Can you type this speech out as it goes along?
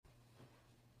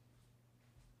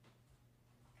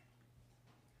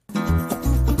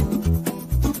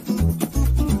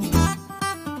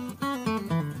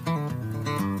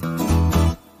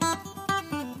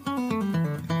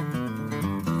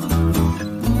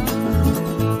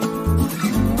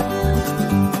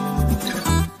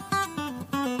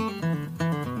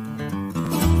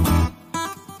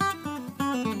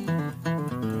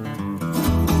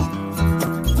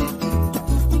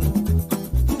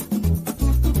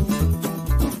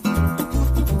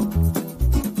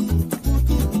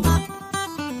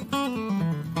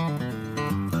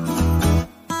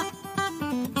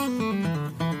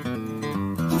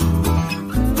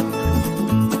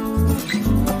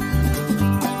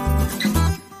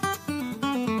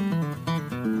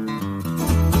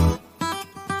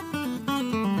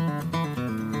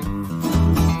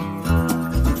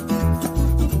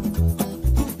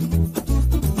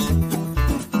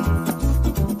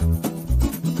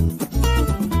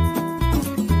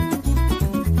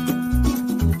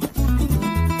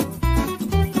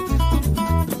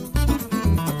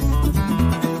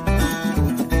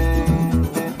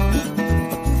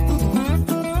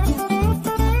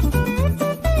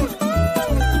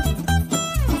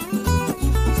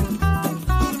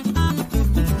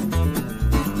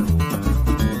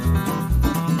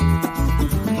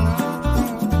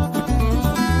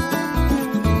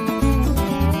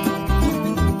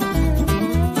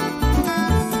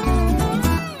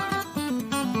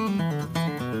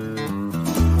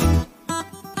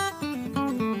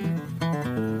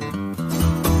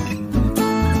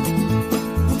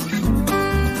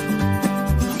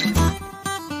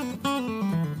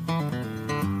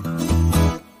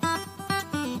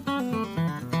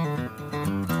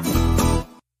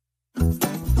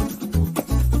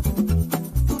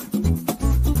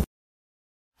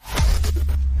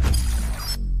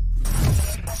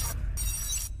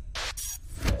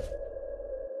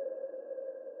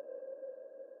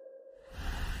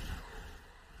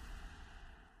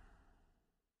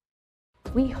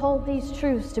We hold these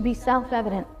truths to be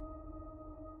self-evident.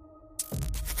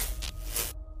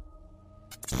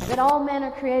 That all men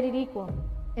are created equal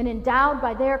and endowed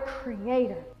by their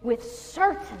Creator with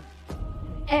certain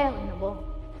inalienable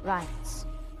rights.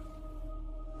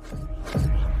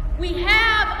 We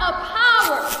have a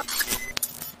power.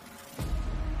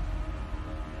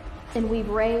 And we've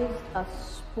raised a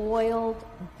spoiled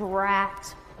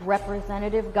brat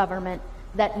representative government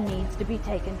that needs to be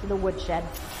taken to the woodshed.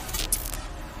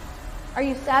 Are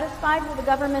you satisfied with a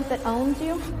government that owns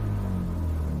you?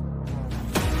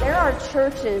 There are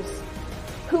churches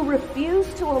who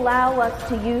refuse to allow us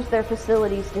to use their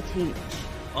facilities to teach.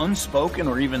 Unspoken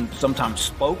or even sometimes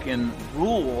spoken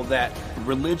rule that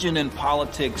religion and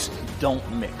politics don't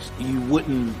mix. You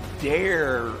wouldn't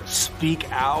dare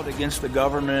speak out against the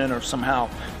government or somehow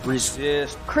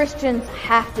resist. Christians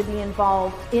have to be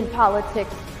involved in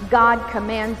politics. God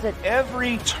commands it.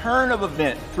 Every turn of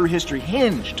event through history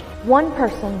hinged One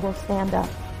person will stand up,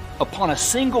 upon a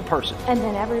single person. and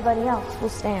then everybody else will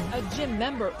stand. A gym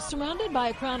member, surrounded by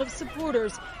a crowd of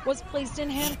supporters, was placed in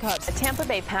handcuffs. A Tampa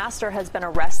Bay pastor has been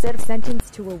arrested.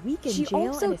 Sentenced to a week in She jail.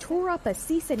 also tore up a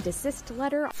cease and desist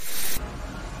letter.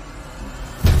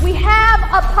 We have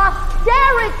a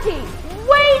posterity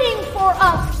waiting for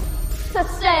us to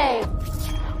say,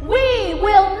 we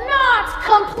will not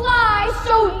comply,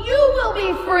 so you will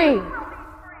be free.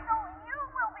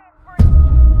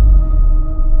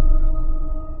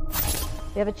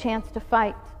 We have a chance to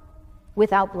fight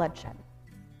without bloodshed.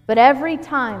 But every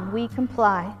time we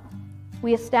comply,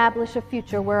 we establish a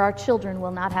future where our children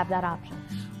will not have that option.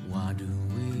 Why do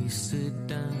we sit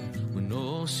down when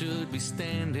all should be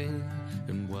standing?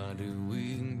 And why do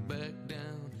we back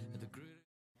down at the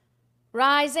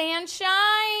Rise and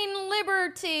shine,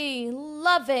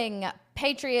 liberty-loving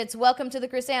patriots. Welcome to the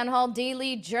KrisAnne Hall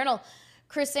Daily Journal.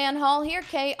 KrisAnne Hall here,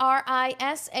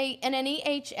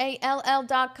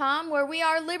 KrisAnnehall.com, where we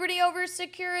are liberty over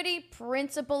security,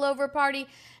 principle over party,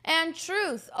 and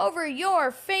truth over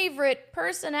your favorite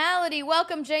personality.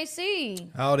 Welcome,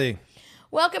 JC. Howdy.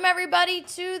 Welcome, everybody,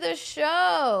 to the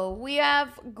show. We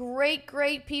have great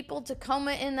people.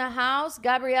 Tacoma in the house.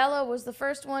 Gabriella was the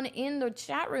first one in the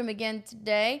chat room again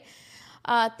today.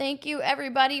 Thank you,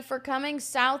 everybody, for coming.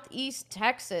 Southeast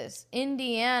Texas,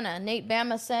 Indiana. Nate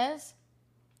Bama says...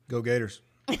 Go Gators.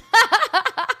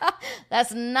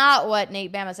 That's not what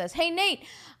Nate Bama says. Hey, Nate,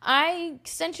 I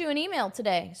sent you an email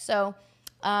today, so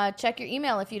check your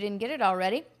email if you didn't get it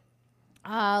already.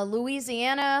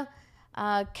 Louisiana,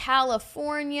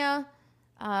 California,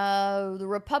 the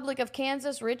Republic of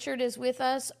Kansas. Richard is with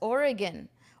us. Oregon.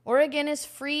 Oregon is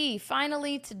free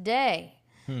finally today.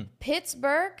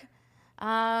 Pittsburgh,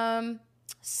 Southern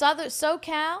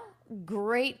SoCal,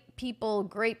 great people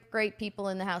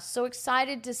in the house. So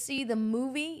excited to see the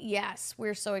movie. Yes,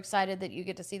 we're so excited that you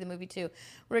get to see the movie too.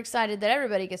 We're excited that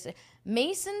everybody gets to.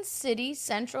 Mason City,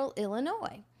 Central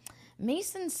Illinois.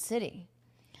 Mason City.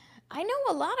 I know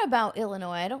a lot about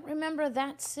Illinois. I don't remember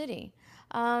that city.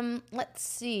 Let's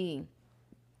see.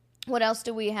 What else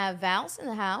do we have? Val's in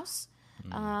the house.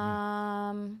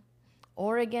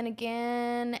 Oregon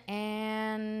again,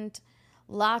 and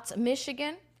lots.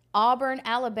 Michigan, Auburn,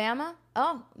 Alabama.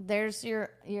 Oh, there's your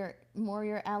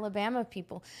Alabama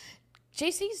people.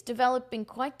 JC's developing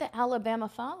quite the Alabama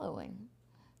following.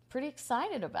 Pretty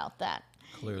excited about that.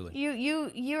 Clearly.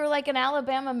 You're like an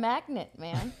Alabama magnet,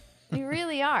 man. You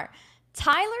really are.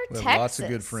 Tyler, We have Texas. lots of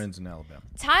good friends in Alabama.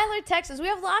 Tyler, Texas. We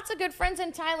have lots of good friends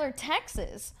in Tyler,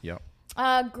 Texas. Yep.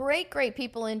 Great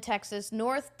people in Texas.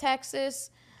 North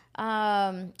Texas.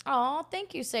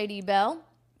 Thank you, Sadie Bell.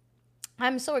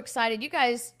 I'm so excited. You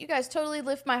guys totally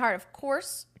lift my heart. Of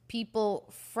course,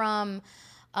 people from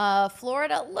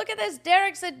Florida. Look at this.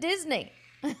 Derek's at Disney.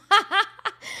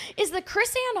 Is the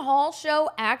KrisAnne Hall show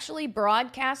actually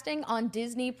broadcasting on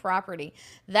Disney property?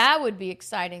 That would be an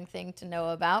exciting thing to know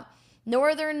about.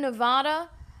 Northern Nevada,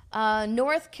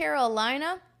 North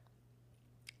Carolina.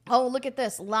 Oh, look at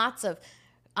this. Lots of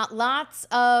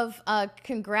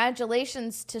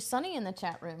congratulations to Sunny in the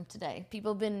chat room today.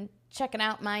 People have been checking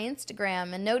out my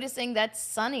Instagram and noticing that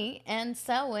Sunny and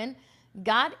Selwyn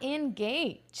got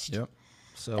engaged. Yep.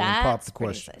 So pop the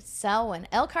question. Selwyn.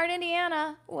 Elkhart,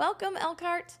 Indiana. Welcome,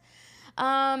 Elkhart.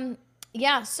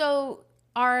 So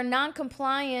our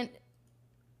non-compliant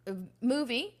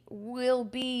movie will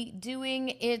be doing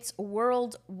its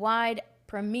worldwide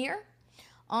premiere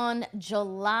on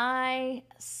July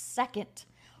 2nd.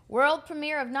 World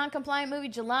premiere of Non-Compliant Movie,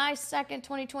 July 2nd,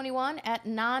 2021 at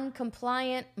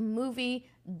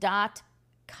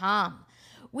noncompliantmovie.com.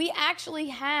 We actually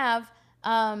have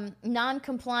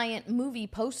non-compliant movie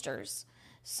posters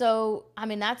So, I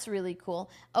mean, that's really cool.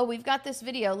 Oh, we've got this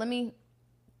video. Let me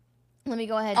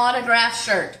go ahead. Autograph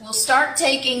shirt. We'll start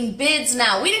taking bids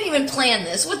now. We didn't even plan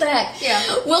this. What the heck? Yeah.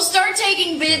 We'll start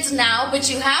taking bids now, but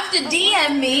you have to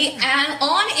DM me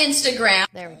on Instagram.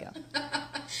 There we go.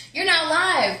 You're now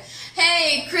live.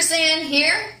 Hey, Chris Ann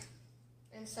here.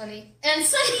 And Sunny.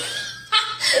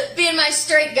 Being my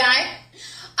straight guy.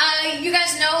 You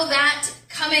guys know that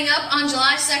coming up on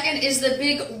July 2nd is the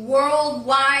big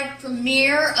worldwide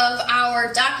premiere of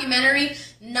our documentary,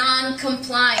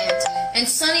 Non-Compliant. And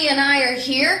Sunny and I are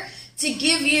here to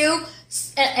give you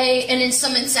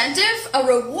some incentive, a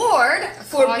reward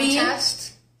for being a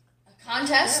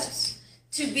contest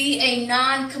to be a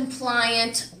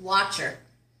non-compliant watcher.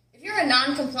 If you're a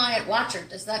non-compliant watcher,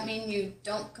 does that mean you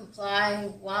don't comply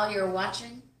while you're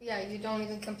watching? Yeah, you don't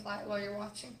even comply while you're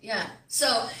watching. Yeah.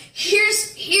 So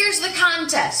here's the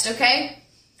contest, okay?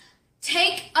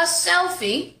 Take a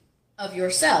selfie of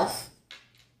yourself.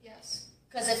 Yes.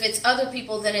 Because if it's other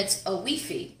people, then it's a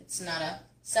weefie. It's not a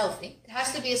selfie. It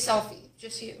has to be a selfie,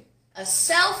 just you. A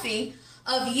selfie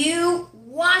of you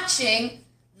watching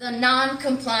the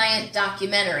non-compliant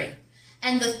documentary.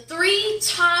 And the 3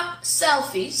 top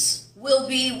selfies will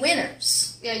be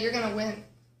winners. Yeah, you're going to win.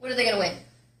 What are they going to win?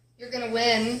 You're going to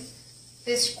win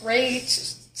this great,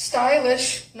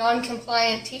 stylish,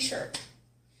 non-compliant t-shirt.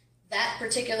 That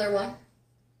particular one?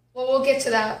 Well, we'll get to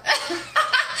that.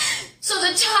 So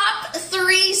the top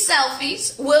 3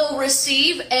 selfies will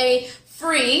receive a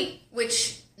free,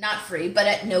 which not free, but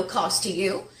at no cost to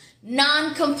you,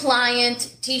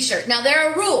 non-compliant t-shirt. Now, there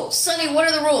are rules. Sunny, what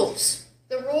are the rules?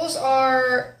 The rules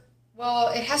are, well,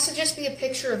 it has to just be a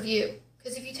picture of you.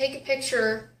 Because if you take a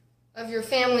picture of your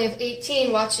family of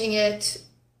 18 watching it,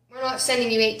 we're not sending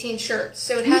you 18 shirts.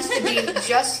 So it has to be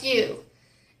just you.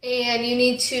 And you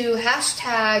need to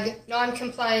hashtag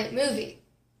non-compliant movie.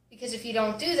 Because if you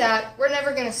don't do that, we're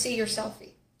never going to see your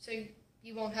selfie. So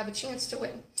you won't have a chance to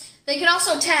win. They can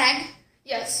also tag.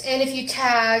 Yes, and if you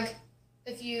tag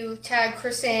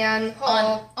Chris Ann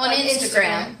Hall on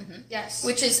Instagram. Mm-hmm. Yes.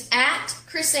 Which is at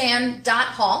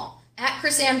chrisann.hall. At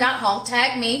chrisann.hall.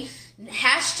 Tag me.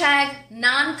 Hashtag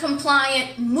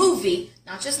non-compliant movie.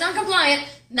 Not just non-compliant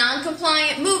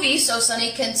movie, so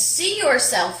Sunny can see your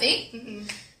selfie. Mm-hmm.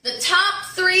 The top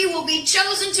 3 will be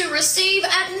chosen to receive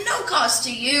at no cost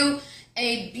to you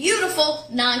a beautiful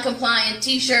non-compliant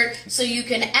t-shirt so you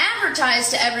can advertise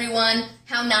to everyone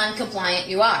how non-compliant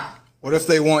you are. What if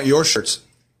they want your shirts?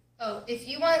 Oh, if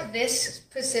you want this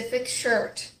specific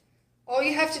shirt, all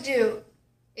you have to do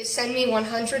is send me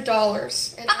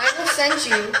 $100 and I will send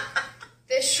you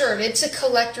this shirt. It's a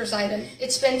collector's item.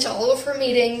 It's been to all of her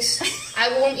meetings. I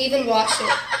won't even wash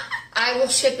it. I will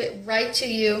ship it right to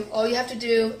you. All you have to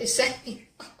do is send me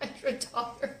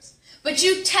 $100. But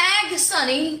you tag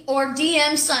Sunny or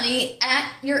DM Sunny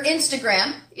at your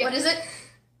Instagram. Yep. What is it?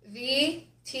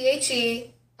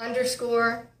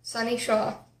 VTHE_Sunny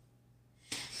Shaw.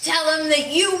 Tell them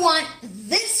that you want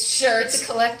this shirt. It's a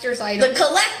collector's item. The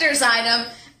collector's item.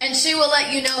 And she will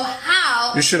let you know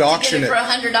how you should auction to get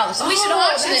it for $100. So we should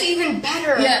auction that's it. Even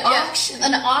better. Yeah, auction.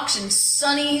 An auction.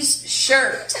 Sunny's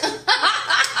shirt.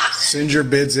 Send your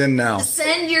bids in now.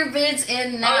 Send your bids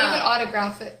in now. I'll even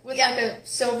autograph it with like a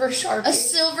silver Sharpie. A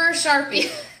silver Sharpie.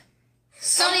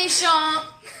 Sunny Shaw,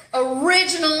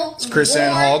 original. Is Chris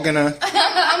Ann Hall gonna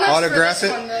autograph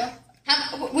it?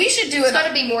 We should do it. It's got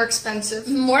to be more expensive.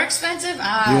 More expensive?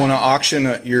 You want to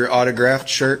auction your autographed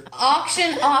shirt?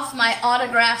 Auction off my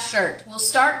autographed shirt. We'll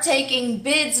start taking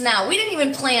bids now. We didn't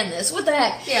even plan this. What the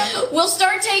heck? Yeah. We'll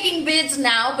start taking bids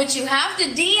now, but you have to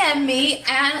DM me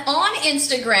on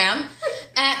Instagram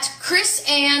at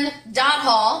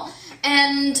chrisann.hall.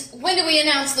 And when do we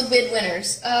announce the bid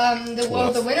winners?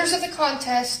 The winners of the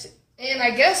contest. And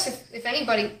I guess if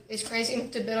anybody is crazy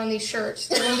enough to bid on these shirts,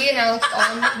 they're going to be announced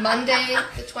on Monday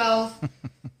the 12th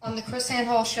on the Chris Ann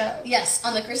Hall Show. Yes,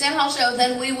 on the Chris Ann Hall Show.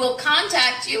 Then we will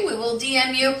contact you. We will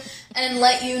DM you and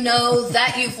let you know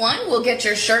that you've won. We'll get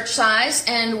your shirt size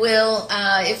and we'll,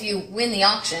 if you win the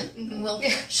auction, we'll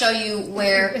show you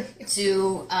where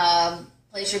to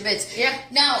place your bids. Yeah.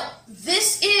 Now,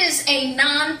 this is a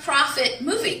non-profit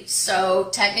movie, so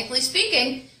technically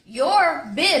speaking, your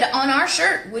bid on our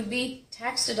shirt would be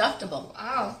tax deductible.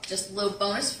 Wow. Just a little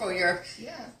bonus for your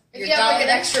If you have like an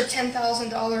extra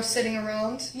 $10,000 sitting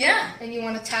around. Yeah. And you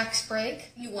want a tax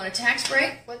break. You want a tax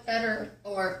break? What better?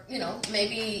 Or,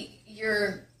 maybe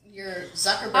you're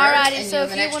Zuckerberg. Alrighty, and so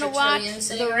if you want to watch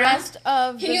the rest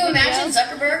of Can you imagine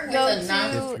Zuckerberg with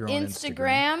a go to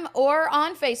Instagram or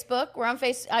on Facebook. We're on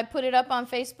I put it up on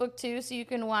Facebook too, so you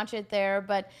can watch it there.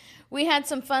 But we had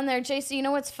some fun there. JC, you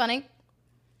know what's funny?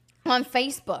 on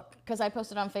Facebook, because I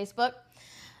posted on Facebook.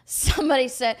 Somebody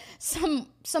said,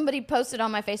 somebody posted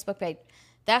on my Facebook page,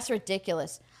 that's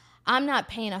ridiculous. I'm not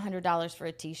paying $100 for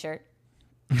a t-shirt.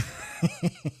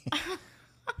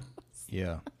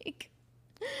 Yeah.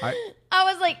 I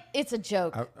was like, it's a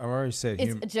joke. I already said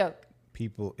it's a joke.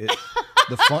 People,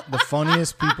 the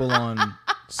funniest people on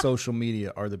social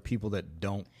media are the people that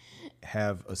don't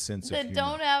have a sense of humor. That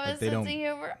don't have a sense of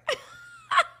humor.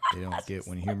 They don't get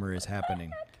when humor is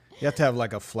happening. You have to have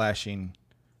like a flashing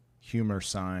humor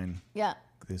sign. Yeah.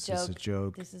 This is a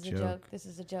joke. This is a joke. This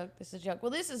is a joke. This is a joke.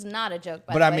 Well, this is not a joke,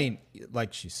 by but the I way. mean,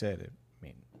 like she said,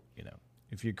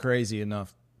 if you're crazy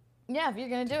enough. Yeah, if you're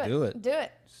gonna do it, do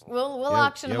it. We'll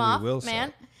auction them off, will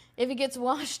man. If it gets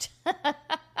washed,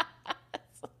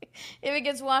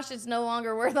 it's no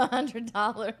longer worth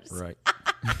 $100. Right.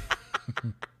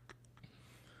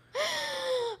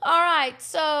 All right.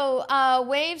 So,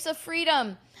 Waves of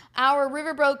Freedom, our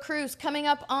riverboat cruise coming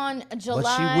up on July.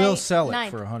 But she will sell it 9th.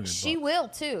 for $100. She will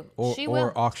too. She or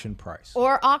will. auction price.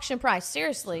 Or auction price.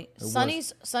 Seriously,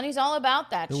 Sunny's all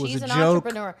about that. She's an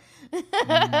entrepreneur.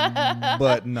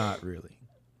 But not really.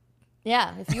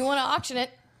 Yeah, if you want to auction it,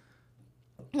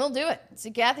 we'll do it.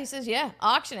 See, Kathy says, yeah,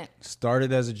 auction it.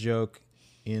 Started as a joke,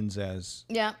 ends as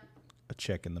a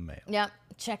check in the mail. Yeah,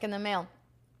 check in the mail.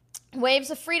 Waves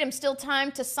of Freedom, still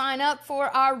time to sign up for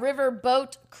our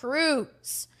riverboat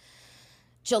cruise.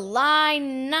 July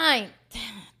 9th,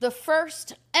 the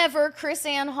first ever Chris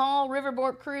Ann Hall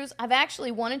riverboat cruise. I've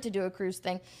actually wanted to do a cruise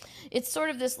thing. It's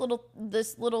sort of this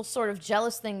little sort of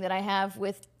jealous thing that I have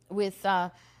with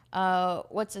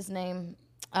what's his name?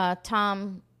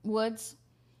 Tom Woods.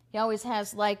 He always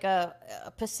has like a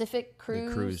Pacific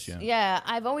cruise. A cruise, yeah. Yeah,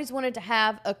 I've always wanted to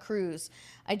have a cruise.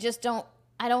 I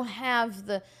don't have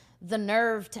the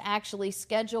nerve to actually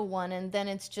schedule one, and then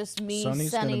it's just me, Sunny,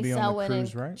 Selwyn,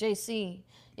 and right? JC.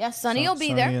 Yeah, Sunny will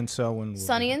be there.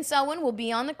 Sunny and Selwyn will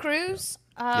be on the cruise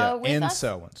with and us.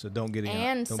 Selwyn. So don't get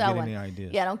any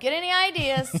ideas. Yeah, don't get any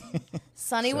ideas.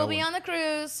 Sunny will be Selwyn. on the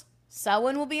cruise.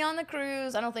 Selwyn will be on the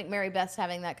cruise. I don't think Mary Beth's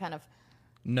having that kind of.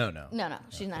 No.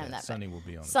 She's not having that. Sunny will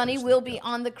be on. Sunny will be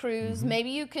on the cruise. Mm-hmm. Maybe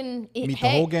you can meet the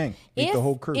whole gang. Meet the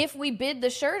whole crew. If we bid the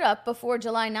shirt up before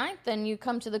July 9th, then you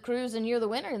come to the cruise and you're the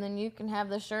winner, and then you can have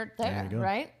the shirt there,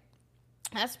 right?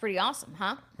 That's pretty awesome,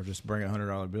 huh? Or just bring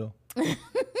 $100 bill.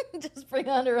 Just bring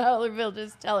 $100 bill.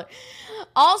 Just tell her.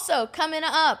 Also, coming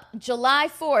up July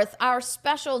 4th, our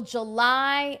special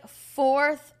July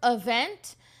 4th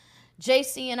event.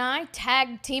 JC and I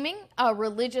tag teaming a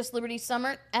religious liberty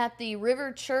summit at the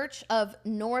River Church of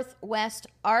Northwest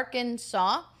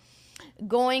Arkansas,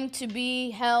 going to be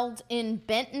held in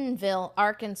Bentonville,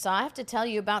 Arkansas. I have to tell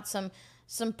you about some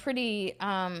pretty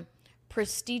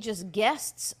prestigious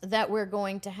guests that we're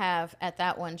going to have at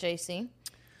that one, JC.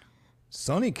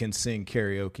 Sonny can sing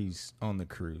karaoke on the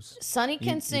cruise. Sonny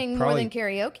can sing more than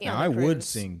karaoke on the cruise. I would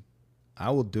sing.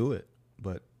 I will do it,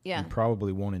 but you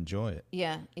probably won't enjoy it.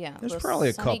 Yeah. There's probably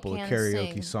a couple of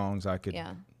karaoke songs I could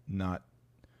not,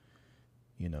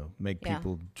 make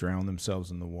people drown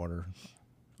themselves in the water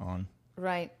on.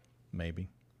 Right. Maybe.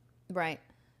 Right.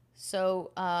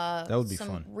 So that would be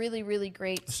fun. Really, really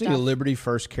great stuff. See a Liberty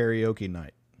First karaoke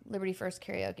night. Liberty First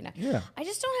karaoke night. Yeah. I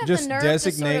just don't have the nerve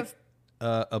designate to sort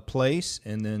of a place,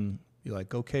 and then you're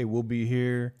like, okay, we'll be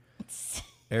here.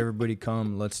 Everybody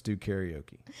come, let's do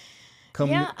karaoke.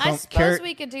 I suppose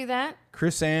we could do that.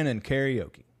 Chris Ann and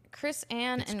karaoke. Chris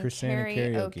Ann and Chris Ann and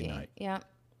karaoke night. Yeah.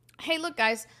 Hey, look,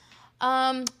 guys.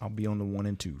 I'll be on the 1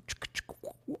 and 2.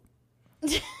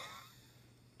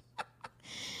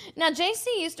 Now, JC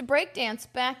used to break dance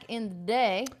back in the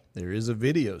day. There is a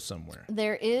video somewhere.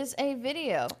 There is a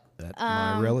video. That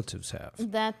my relatives have.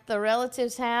 That the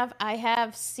relatives have. I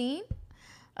have seen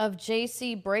of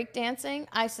JC breakdancing.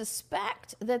 I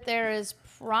suspect that there is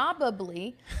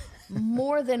probably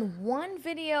more than one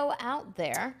video out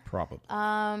there. Probably.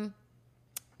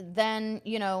 Then,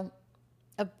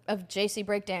 of JC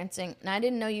breakdancing. And I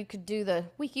didn't know you could do the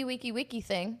wiki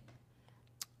thing.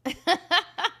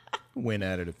 Went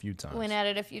at it a few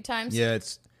times. Yeah,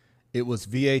 it was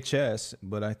VHS,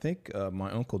 but I think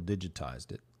my uncle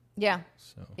digitized it. Yeah.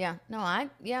 So. Yeah. No,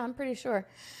 I'm pretty sure.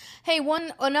 Hey,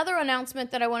 another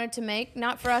announcement that I wanted to make,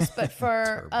 not for us, but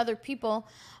for other people.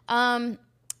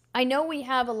 I know we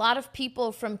have a lot of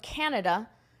people from Canada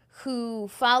who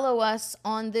follow us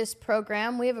on this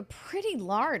program. We have a pretty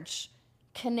large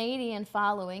Canadian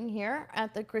following here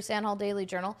at the Chris Ann Hall Daily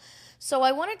Journal. So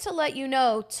I wanted to let you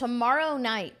know tomorrow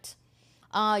night,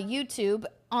 YouTube,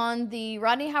 on the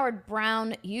Rodney Howard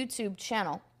Brown YouTube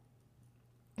channel,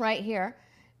 right here,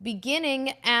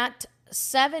 beginning at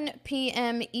 7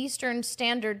 p.m. Eastern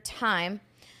Standard Time,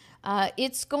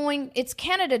 It's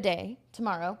Canada Day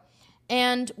tomorrow,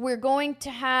 and we're going to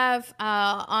have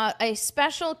a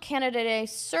special Canada Day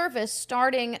service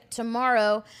starting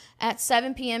tomorrow at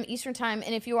 7 p.m. Eastern Time.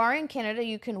 And if you are in Canada,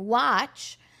 you can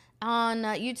watch on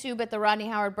YouTube at the Rodney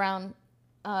Howard Brown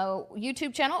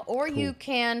YouTube channel, or you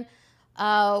can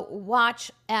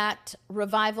watch at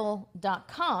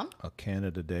revival.com. A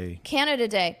Canada Day. Canada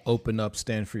Day. Open up,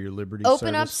 stand for your liberty Open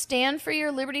service. up, stand for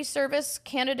your liberty service.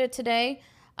 Canada Today.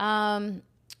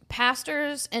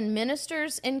 Pastors and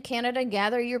ministers in Canada,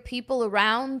 gather your people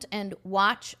around and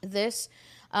watch this.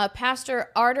 Pastor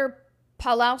Artur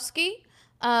Pawlowski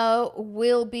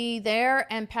will be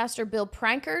there, and Pastor Bill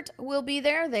Prankert will be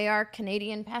there. They are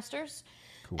Canadian pastors.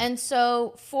 Cool. And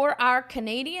so for our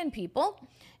Canadian people,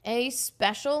 a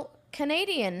special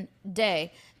Canadian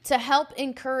Day to help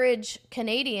encourage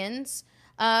Canadians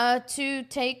to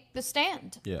take the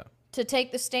stand. Yeah. To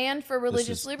take the stand for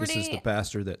religious liberty. This is the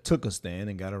pastor that took a stand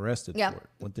and got arrested for it.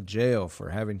 Went to jail for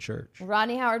having church.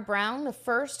 Rodney Howard Brown, the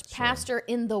first pastor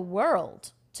in the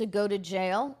world to go to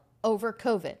jail over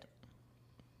COVID.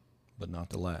 But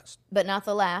not the last. But not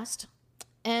the last.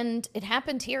 And it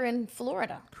happened here in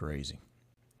Florida. Crazy.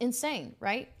 Insane,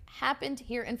 right? Happened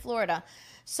here in Florida.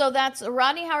 So that's a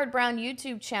Rodney Howard Brown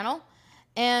YouTube channel.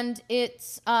 And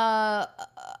it's tomorrow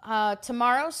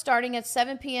starting at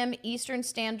 7 p.m. Eastern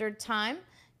Standard Time,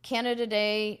 Canada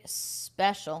Day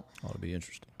special. Ought to be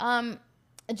interesting.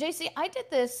 JC, I did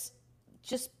this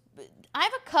I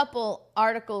have a couple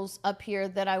articles up here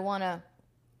that I want to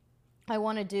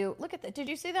do. Look at that. Did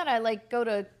you see that? I go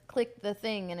to click the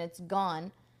thing and it's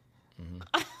gone.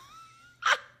 Mm-hmm.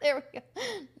 There we go.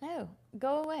 No,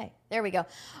 go away. There we go.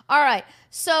 All right.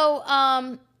 So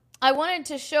I wanted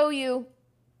to show you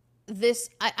this.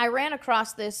 I ran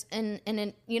across this, and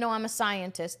I'm a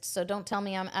scientist, so don't tell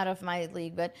me I'm out of my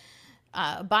league, but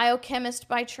biochemist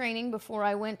by training before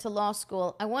I went to law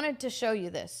school. I wanted to show you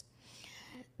this.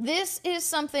 This is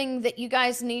something that you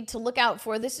guys need to look out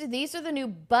for. These are the new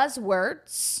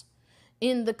buzzwords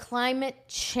in the climate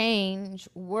change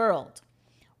world.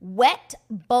 Wet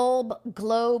bulb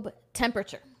globe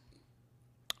temperature.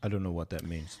 I don't know what that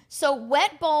means. So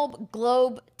wet bulb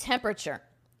globe temperature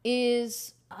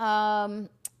is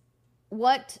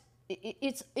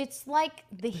it's like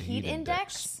the heat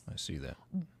index. I see that.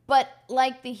 But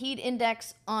like the heat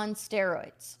index on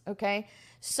steroids, okay?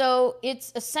 So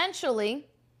it's essentially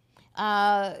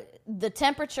the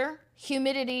temperature,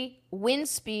 humidity, wind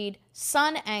speed,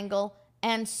 sun angle,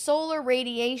 and solar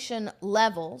radiation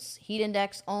levels. Heat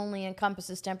index only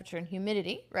encompasses temperature and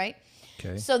humidity, right?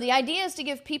 Okay. So the idea is to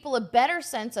give people a better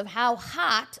sense of how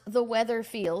hot the weather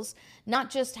feels,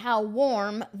 not just how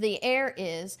warm the air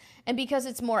is. And because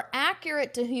it's more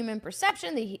accurate to human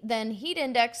perception than heat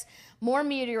index, more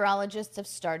meteorologists have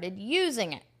started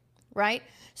using it, right?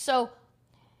 So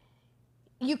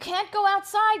you can't go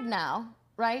outside now,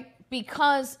 right?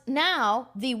 Because now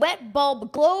the wet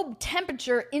bulb globe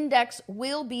temperature index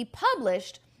will be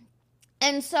published.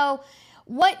 And so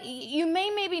what you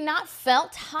maybe not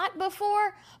felt hot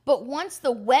before, but once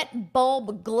the wet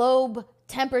bulb globe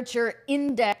temperature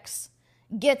index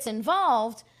gets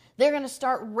involved, they're going to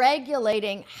start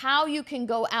regulating how you can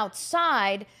go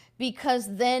outside,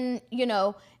 because then,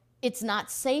 it's not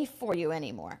safe for you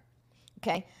anymore.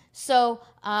 Okay. So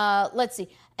let's see.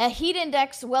 A heat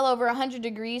index well over 100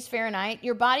 degrees Fahrenheit,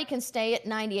 your body can stay at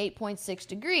 98.6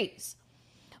 degrees.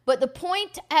 But the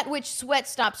point at which sweat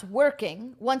stops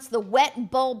working, once the wet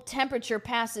bulb temperature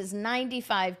passes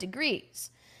 95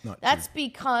 degrees. That's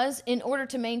because in order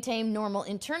to maintain normal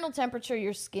internal temperature,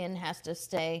 your skin has to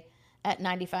stay at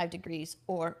 95 degrees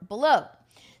or below.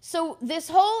 So this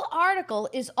whole article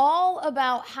is all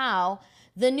about how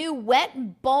the new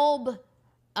wet bulb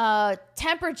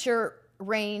temperature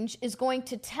range is going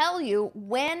to tell you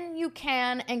when you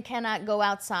can and cannot go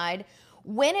outside,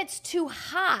 when it's too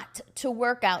hot to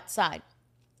work outside,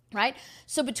 right?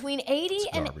 So between 80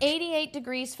 and 88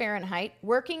 degrees Fahrenheit,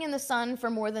 working in the sun for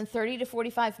more than 30 to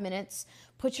 45 minutes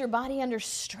puts your body under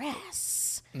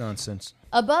stress. Nonsense.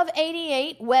 Above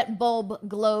 88 wet bulb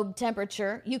globe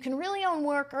temperature, you can really only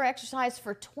work or exercise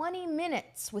for 20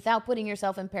 minutes without putting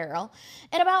yourself in peril.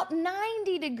 At about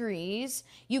 90 degrees,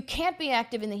 you can't be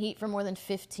active in the heat for more than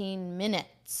 15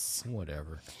 minutes.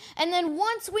 Whatever. And then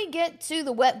once we get to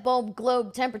the wet bulb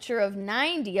globe temperature of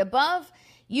 90 above,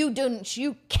 you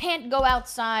can't go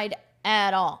outside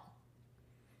at all.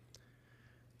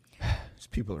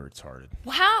 People are retarded.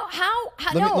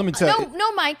 Let me tell you.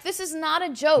 No, Mike, this is not a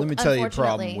joke. Let me tell you a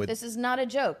problem with this is not a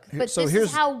joke. But this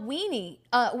is how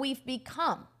we've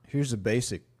become. Here's a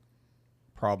basic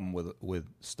problem with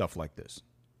stuff like this.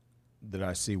 that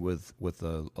I see with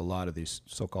a lot of these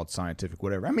so-called scientific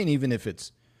whatever. I mean, even if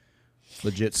it's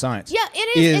legit science. Yeah,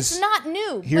 it is. It's not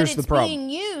new, but it's being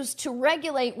used to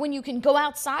regulate when you can go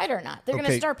outside or not. They're going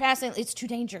to start passing, it's too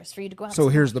dangerous for you to go outside. So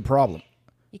here's the problem.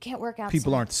 You can't work outside.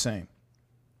 People aren't the same.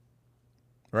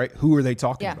 Right? Who are they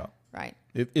talking about? Right.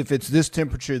 If it's this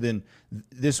temperature, then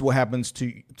this is what happens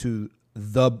to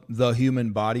the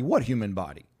human body. What human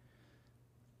body?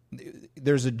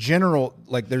 There's a general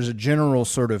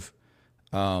sort of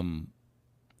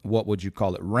what would you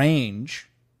call it? Range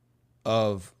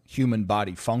of human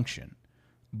body function,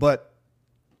 but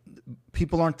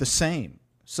people aren't the same.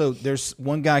 So there's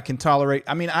one guy can tolerate.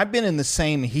 I mean, I've been in the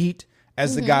same heat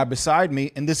as the guy beside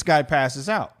me, and this guy passes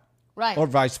out. Right. Or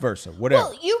vice versa, whatever.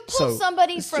 Well, you pull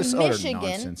somebody from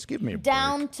Michigan Give me a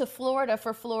down to Florida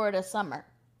for Florida summer,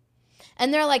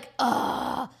 and they're like,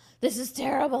 this is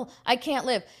terrible. I can't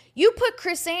live. You put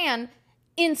Chris Ann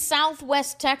in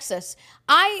Southwest Texas.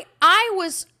 I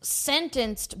was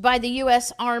sentenced by the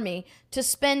U.S. Army to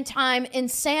spend time in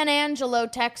San Angelo,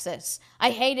 Texas.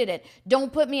 I hated it.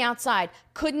 Don't put me outside.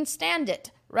 Couldn't stand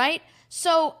it, right?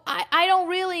 So I don't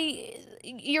really...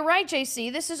 You're right,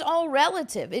 JC. This is all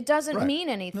relative. It doesn't mean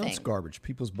anything. No, it's garbage.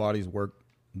 People's bodies work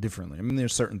differently. I mean,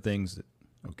 there's certain things that,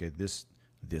 okay, this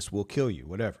will kill you,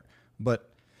 whatever. But,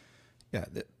 yeah,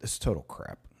 this is total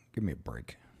crap. Give me a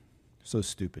break. So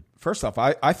stupid. First off,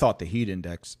 I thought the heat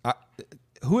index...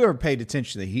 whoever paid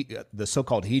attention to the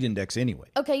so-called heat index anyway.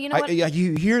 Okay, you know what?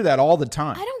 You hear that all the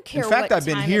time. I don't care. In fact, I've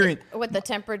been hearing what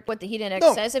the heat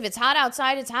index says. If it's hot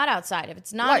outside, it's hot outside. If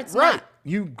it's not, it's not.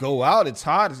 You go out, it's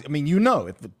hot. I mean,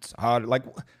 if it's hot, like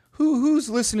who's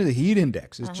listening to the heat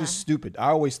index? It's just stupid. I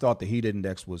always thought the heat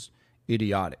index was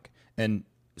idiotic, and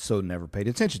so never paid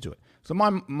attention to it. So my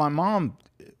mom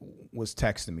was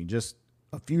texting me just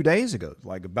a few days ago,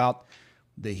 like about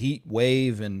the heat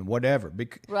wave and whatever.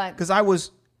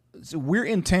 Because we're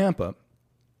in Tampa.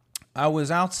 I was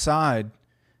outside.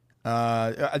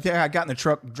 I think I got in the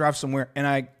truck, drive somewhere,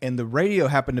 and the radio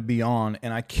happened to be on,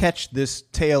 and I catch this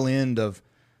tail end of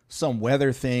some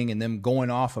weather thing and them going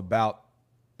off about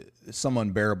some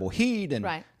unbearable heat, and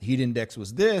the heat index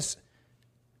was this.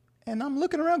 And I'm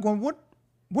looking around going, what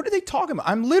are they talking about?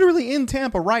 I'm literally in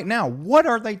Tampa right now. What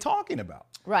are they talking about?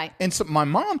 Right. And so my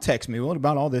mom texted me, what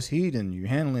about all this heat and you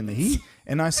handling the heat?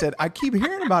 And I said, I keep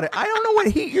hearing about it. I don't know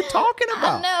what heat you're talking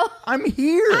about. I know. I'm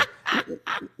here.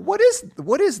 What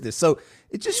is this? So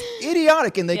it's just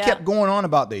idiotic. And they kept going on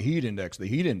about the heat index.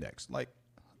 Like,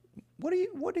 what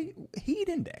heat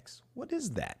index? What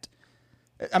is that?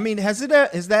 I mean, has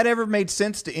that ever made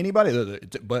sense to anybody?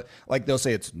 But like they'll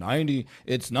say it's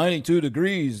 92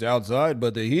 degrees outside,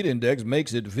 but the heat index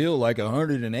makes it feel like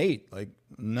 108. Like,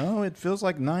 no, it feels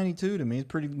like 92 to me. It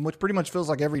pretty much feels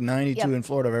like every 92 in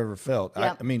Florida I've ever felt.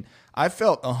 Yep. I mean, I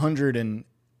felt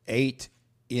 108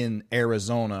 in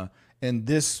Arizona, and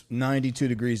this 92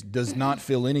 degrees does not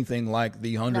feel anything like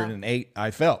the 108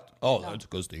 I felt. That's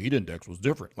because the heat index was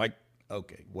different. Like,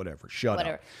 okay, whatever. Shut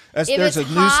up. There's a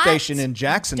news station in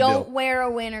Jacksonville. Don't wear a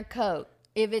winter coat.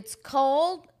 If it's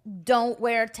cold, don't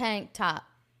wear a tank top.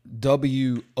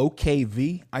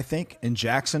 WOKV, I think, in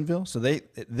Jacksonville. So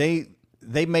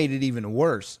they made it even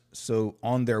worse. So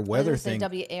on their weather thing,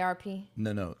 WARP.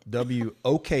 No,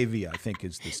 WOKV, I think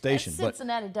is the station. That's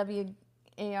Cincinnati,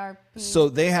 WARP. So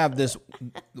they have this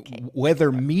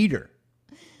weather meter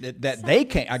that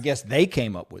they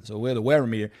came up with. So we're the weather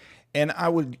meter. And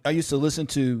I used to listen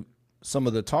to some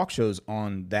of the talk shows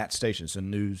on that station, so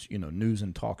news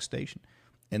and talk station,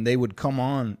 and they would come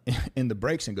on in the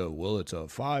breaks and go, "Well, it's a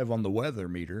 5 on the weather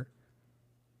meter."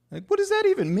 Like, what does that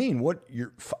even mean?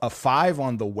 A 5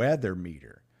 on the weather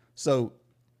meter? So,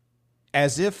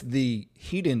 as if the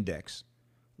heat index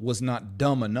was not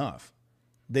dumb enough,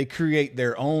 they create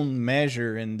their own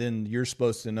measure, and then you're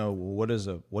supposed to know, well,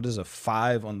 what does a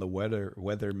 5 on the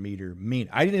weather meter mean?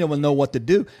 I didn't even know what to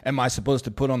do. Am I supposed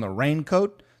to put on the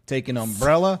raincoat, take an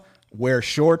umbrella, wear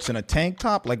shorts and a tank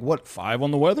top? Like, what, 5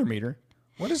 on the weather meter?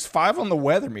 What is 5 on the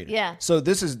weather meter? Yeah. So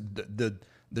this is the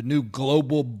new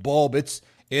global bulb. It's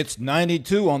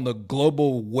 92 on the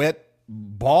global wet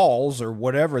balls or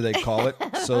whatever they call it.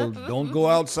 So don't go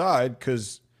outside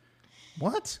because.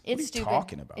 What? It's what are you stupid.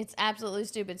 Talking about? It's absolutely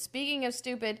stupid. Speaking of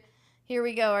stupid, here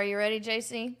we go. Are you ready,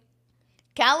 JC?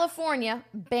 California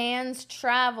bans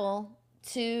travel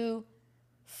to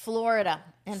Florida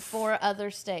and 4 other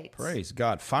states. Praise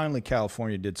God. Finally,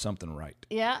 California did something right.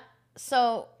 Yeah.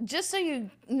 So just so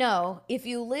you know, if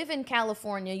you live in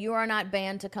California, you are not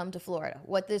banned to come to Florida.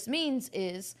 What this means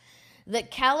is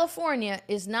that California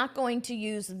is not going to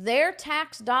use their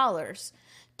tax dollars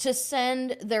to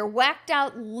send their whacked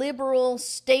out liberal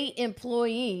state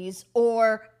employees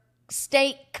or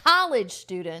state college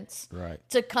students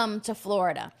to come to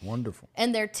Florida. Wonderful.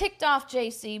 And they're ticked off,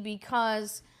 JC,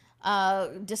 because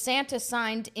DeSantis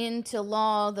signed into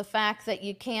law the fact that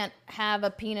you can't have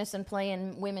a penis and play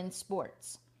in women's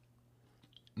sports.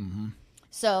 Mm-hmm.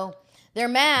 So they're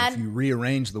mad. If you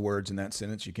rearrange the words in that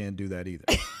sentence, you can't do that either.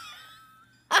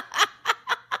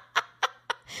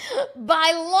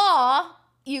 By law,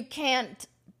 you can't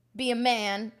be a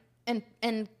man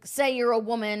and say you're a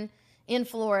woman in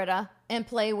Florida and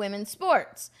play women's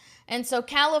sports. And so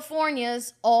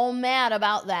California's all mad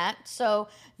about that. So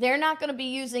they're not going to be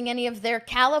using any of their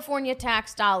California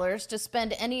tax dollars to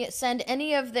send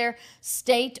any of their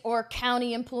state or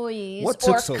county employees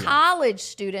or college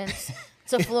students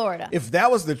to Florida. If that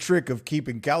was the trick of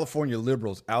keeping California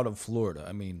liberals out of Florida,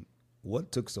 I mean,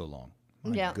 what took so long?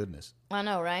 My goodness. I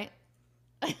know, right?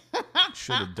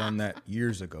 Should have done that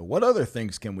years ago. What other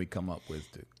things can we come up with?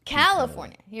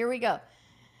 California. Here we go.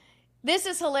 This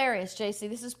is hilarious, JC.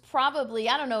 This is probably,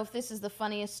 I don't know if this is the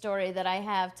funniest story that I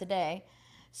have today.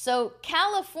 So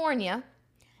California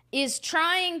is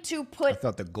trying to put... I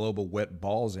thought the global wet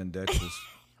balls index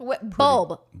was...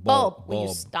 Bulb. Will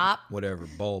you stop? Whatever,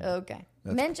 bulb. Okay.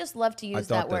 Men just love to use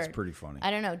that word. That's pretty funny. I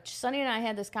don't know. Sonny and I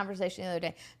had this conversation the other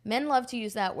day. Men love to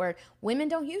use that word. Women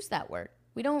don't use that word.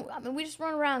 We don't. I mean, we just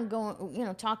run around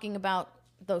going, talking about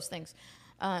those things,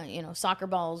 soccer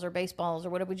balls or baseballs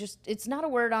or whatever. It's not a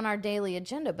word on our daily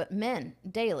agenda. But men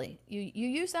daily, you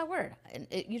use that word.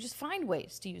 You just find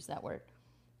ways to use that word.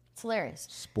 It's hilarious.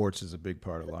 Sports is a big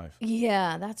part of life.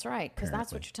 Yeah, that's right, because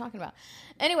that's what you're talking about.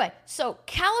 Anyway, so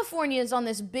California is on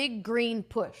this big green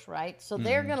push, right? So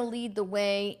they're going to lead the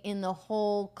way in the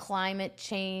whole climate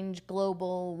change,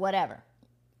 global, whatever,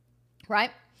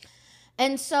 right?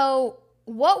 And so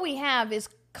what we have is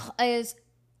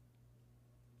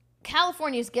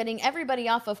California is getting everybody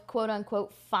off of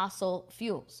quote-unquote fossil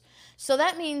fuels. So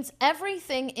that means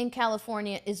everything in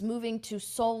California is moving to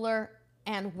solar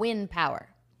and wind power.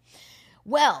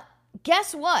 Well,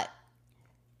 guess what?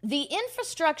 The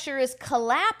infrastructure is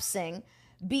collapsing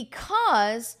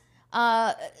because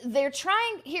they're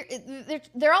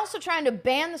also trying to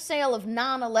ban the sale of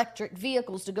non-electric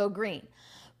vehicles to go green.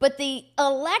 But the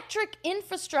electric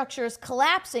infrastructure is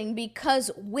collapsing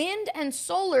because wind and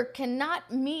solar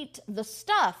cannot meet the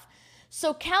stuff.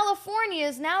 So California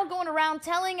is now going around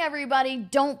telling everybody,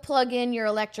 don't plug in your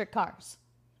electric cars.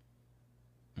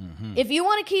 Mm-hmm. If you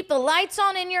want to keep the lights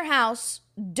on in your house,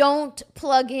 don't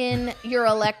plug in your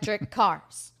electric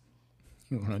cars.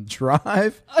 You want to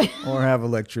drive or have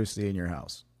electricity in your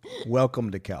house?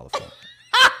 Welcome to California.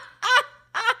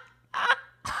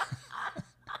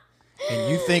 And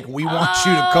you think we want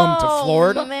you to come to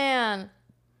Florida? Oh, man.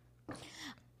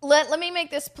 Let me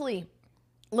make this plea.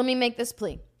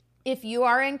 If you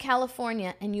are in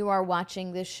California and you are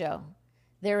watching this show,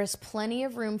 there is plenty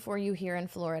of room for you here in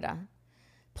Florida.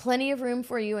 Plenty of room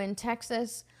for you in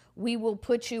Texas. We will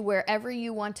put you wherever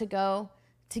you want to go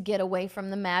to get away from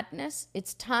the madness.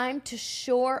 It's time to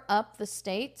shore up the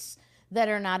states that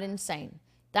are not insane.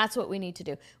 That's what we need to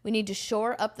do. We need to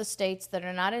shore up the states that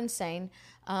are not insane.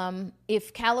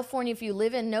 If you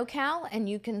live in NoCal and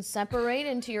you can separate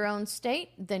into your own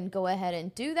state, then go ahead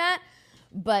and do that.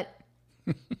 But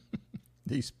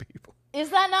these people. Is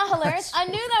that not hilarious? I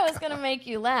knew that was going to make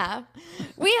you laugh.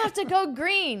 We have to go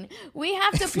green. We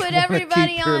have to put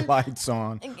everybody keep your lights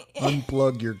on.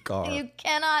 Unplug your car. You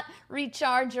cannot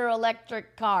recharge your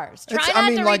electric cars. Try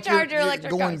not to recharge your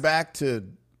electric cars. Going back to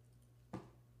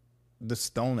the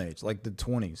Stone Age, like the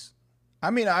 20s.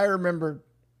 I mean, I remember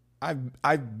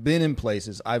I've been in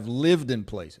places, I've lived in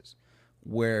places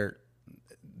where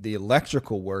the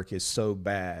electrical work is so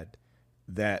bad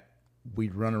that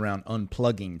we'd run around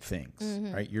unplugging things,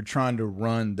 right? You're trying to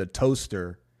run the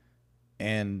toaster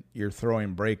and you're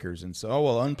throwing breakers. And so,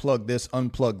 unplug this,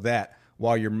 unplug that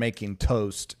while you're making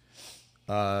toast.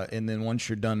 And then once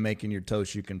you're done making your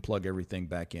toast, you can plug everything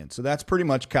back in. So that's pretty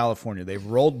much California. They've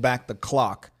rolled back the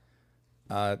clock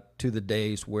to the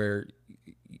days where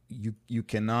you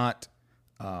cannot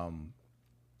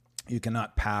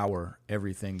power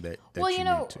everything that you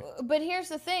need to. But here's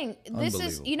the thing. This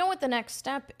is, what the next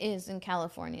step is in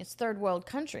California? It's third world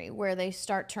country where they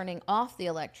start turning off the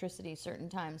electricity certain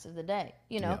times of the day.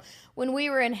 When we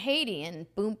were in Haiti and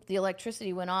boom, the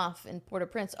electricity went off in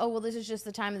Port-au-Prince. Oh, well, this is just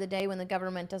the time of the day when the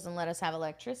government doesn't let us have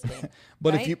electricity.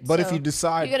 But right? if you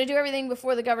decide, you got to do everything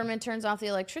before the government turns off the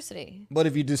electricity. But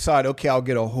if you decide, okay, I'll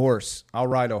get a horse, I'll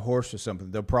ride a horse or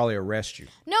something, they'll probably arrest you.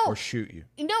 No. Or shoot you.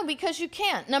 No, because you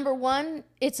can't. Number one,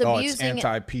 it's It's abusing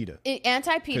anti-PETA.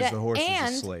 Anti-PETA, 'Cause the horse is a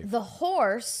and slave. the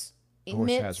horse horse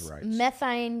emits has rights.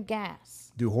 methane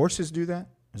gas. Do horses do that?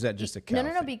 Is that just a cow?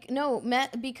 No,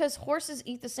 because horses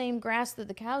eat the same grass that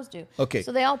the cows do. Okay.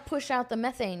 So they all push out the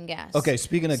methane gas. Okay,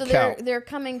 speaking of so cow. they're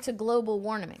coming to global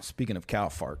warming. Speaking of cow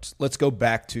farts, let's go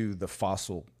back to the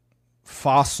fossil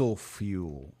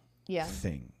fuel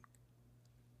thing.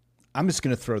 I'm just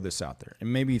going to throw this out there,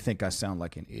 and maybe you think I sound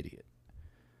like an idiot.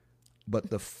 But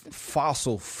the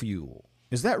fossil fuel,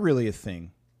 is that really a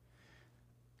thing?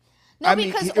 No,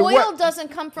 because oil doesn't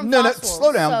come from fossils. No,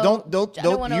 slow down. So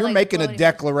Don't. You're making a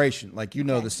declaration like you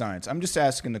know the science. I'm just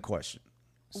asking the question.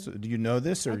 So, do you know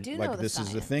this, or do like know the this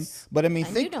is a thing? science. But I mean, I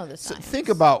think. do know the science. Think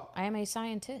about. I am a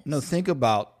scientist. No, think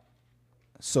about.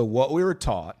 So what we were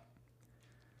taught,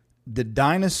 the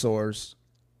dinosaurs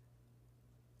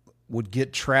would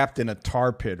get trapped in a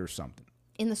tar pit or something.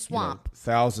 In the swamp.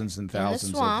 Thousands and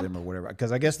thousands of them or whatever.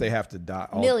 Because I guess they have to die.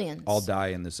 Millions. All die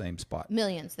in the same spot.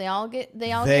 Millions. They all get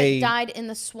died in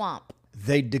the swamp.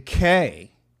 They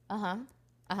decay. In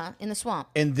the swamp.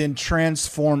 And then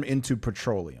transform into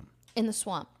petroleum. In the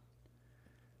swamp.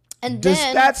 And Does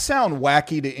then, that sound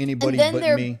wacky to anybody but me? And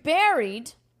then me? they're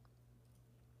buried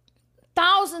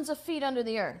thousands of feet under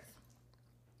the earth.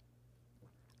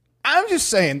 I'm just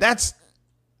saying,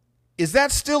 is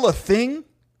that still a thing?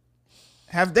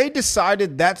 Have they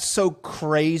decided that's so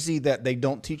crazy that they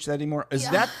don't teach that anymore?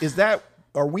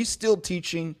 Are we still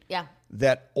teaching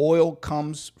that oil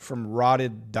comes from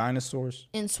rotted dinosaurs?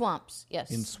 In swamps,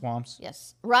 yes. In swamps?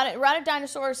 Yes. Rotted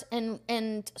dinosaurs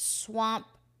and swamp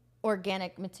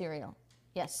organic material.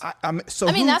 Yes. I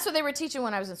mean, that's what they were teaching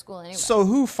when I was in school anyway. So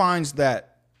who finds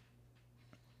that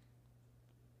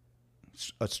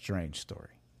a strange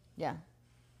story? Yeah.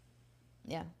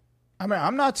 Yeah. I mean,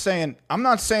 I'm not saying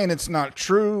it's not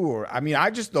true, or I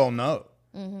just don't know.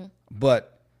 Mm-hmm.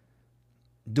 But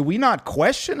do we not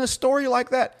question a story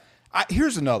like that?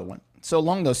 Here's another one. So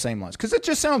along those same lines, because it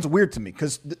just sounds weird to me.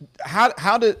 Because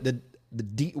how did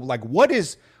what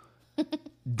is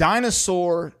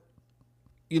dinosaur?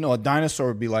 A dinosaur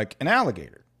would be like an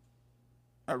alligator,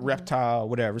 a reptile,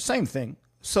 whatever. Same thing.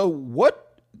 So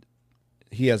what?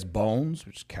 He has bones,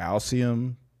 which is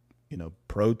calcium.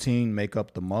 Protein make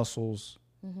up the muscles.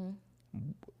 Mm-hmm.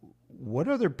 What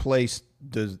other place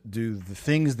do the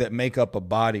things that make up a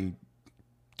body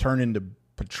turn into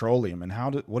petroleum,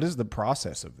 and what is the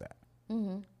process of that?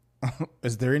 Mm-hmm.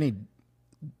 Is there any,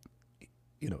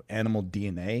 animal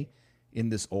DNA in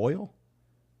this oil?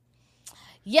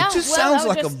 Yeah, it just sounds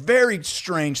like a very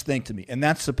strange thing to me, and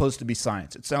that's supposed to be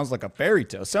science. It sounds like a fairy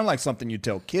tale. It sounds like something you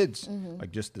tell kids,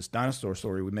 like just this dinosaur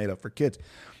story we made up for kids.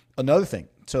 Another thing,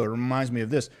 so it reminds me of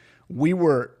this. We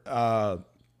were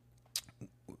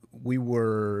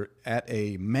at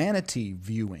a manatee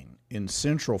viewing in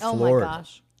Central Florida. Oh my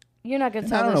gosh, you're not going to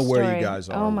tell this story. I don't know where you guys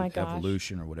are. Oh my with gosh.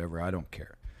 Evolution or whatever. I don't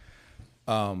care.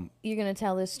 You're going to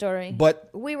tell this story. But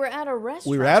we were at a restaurant.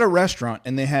 We were at a restaurant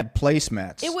and they had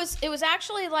placemats. It was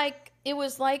actually like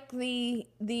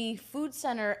the food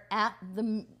center at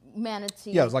the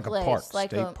manatee. Yeah, it was like place. a park, like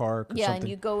state park or yeah, something. and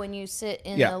you go and you sit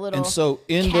in the little and so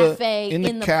in cafe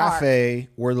the cafe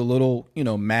were the little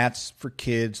mats for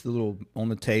kids, the little on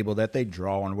the table that they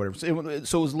draw on, whatever.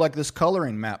 So it was like this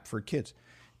coloring map for kids,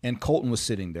 and Colton was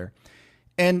sitting there,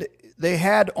 and they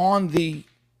had on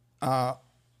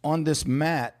this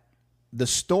mat the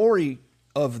story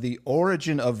of the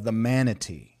origin of the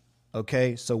manatee.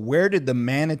 Okay, so where did the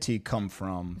manatee come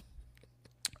from,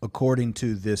 according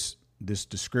to this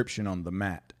description on the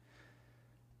mat?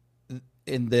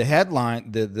 In the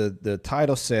headline, the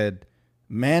title said,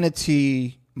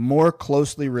 manatee more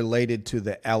closely related to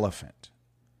the elephant.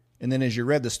 And then as you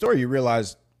read the story, you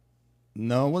realize,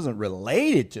 no, it wasn't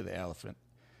related to the elephant.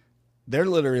 They're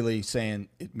literally saying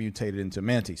it mutated into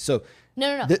manatee. So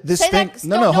no. This thing,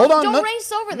 hold on. Don't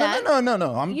race over that. No.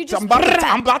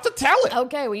 I'm about to tell it.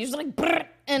 Okay, well, you're just like,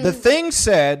 and the thing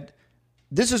said,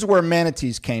 this is where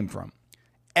manatees came from.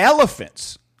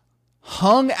 Elephants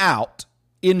hung out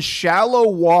in shallow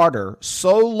water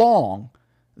so long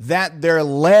that their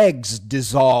legs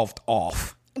dissolved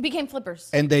off. It became flippers.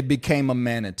 And they became a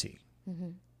manatee.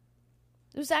 Mm-hmm.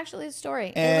 It was actually a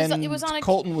story. And it was on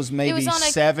Colton was maybe it was on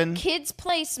 7. Kids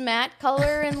placemat,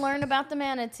 color and learn about the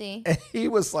manatee. And he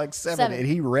was like 7, and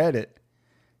he read it.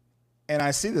 And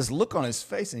I see this look on his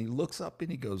face, and he looks up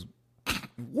and he goes,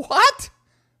 what?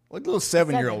 Like a little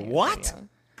 7-year-old, what?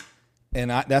 And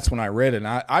that's when I read it, and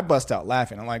I bust out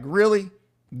laughing. I'm like, really?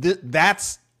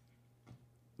 That's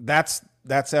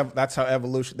how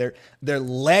evolution. Their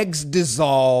legs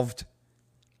dissolved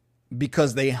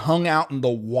because they hung out in the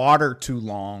water too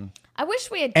long. I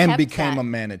wish we had and kept became that. a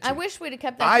manatee. I wish we'd have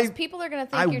kept that because people are going to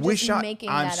think you're just making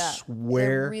that up.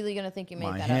 Swear, they're really going to think you made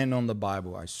my that hand up. on the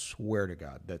Bible. I swear to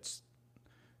God,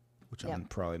 which I'm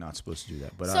probably not supposed to do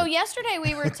that. But so yesterday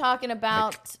we were talking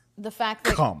about the fact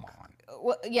that come on.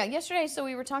 Well, yesterday. So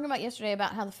we were talking about yesterday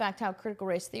about how critical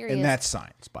race theory and is. that's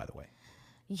science, by the way.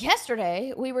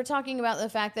 Yesterday we were talking about the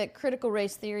fact that critical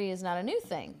race theory is not a new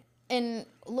thing. And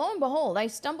lo and behold, I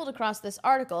stumbled across this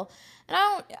article,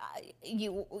 and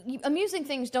amusing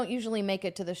things don't usually make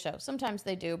it to the show. Sometimes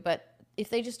they do, but if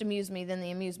they just amuse me, then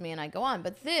they amuse me and I go on.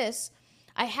 But this,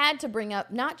 I had to bring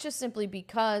up, not just simply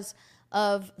because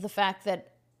of the fact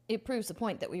that it proves the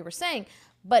point that we were saying,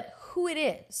 but who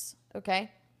it is, okay?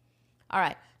 All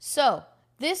right, so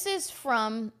this is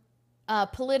from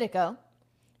Politico,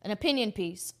 an opinion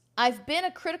piece. I've been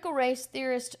a critical race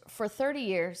theorist for 30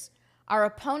 years. Our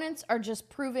opponents are just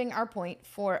proving our point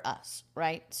for us,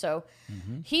 right? So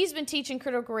he's been teaching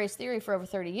critical race theory for over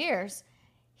 30 years.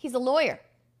 He's a lawyer,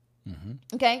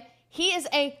 okay? He is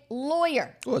a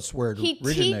lawyer. Well, it's where it he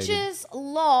originated. teaches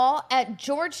law at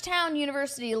Georgetown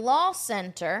University Law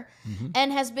Center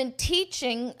and has been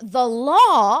teaching the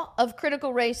law of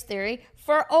critical race theory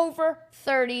for over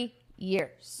 30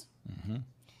 years.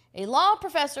 A law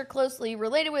professor closely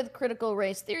related with critical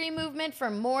race theory movement for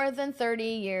more than 30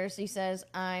 years. He says,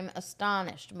 I'm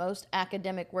astonished. Most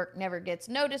academic work never gets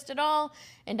noticed at all,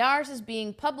 and ours is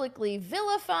being publicly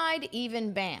vilified,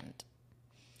 even banned.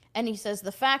 And he says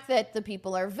the fact that the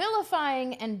people are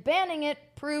vilifying and banning it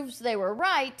proves they were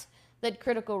right, that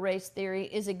critical race theory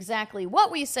is exactly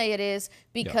what we say it is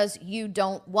because you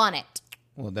don't want it.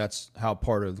 Well, that's how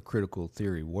part of the critical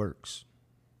theory works.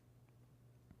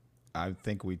 I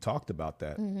think we talked about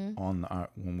that on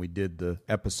when we did the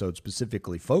episode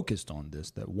specifically focused on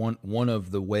this, that one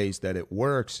of the ways that it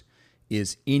works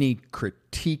is any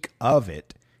critique of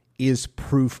it is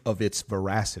proof of its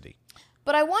veracity.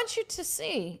 But I want you to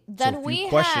see that So if we you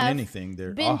question have anything,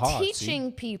 they're, been aha,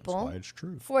 teaching see? people That's why it's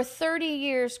true. for 30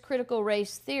 years critical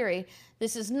race theory.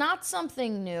 This is not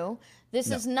something new. This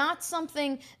is not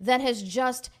something that has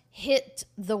just hit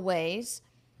the ways.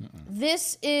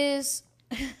 This is...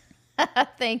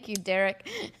 Thank you, Derek.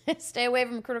 Stay away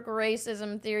from critical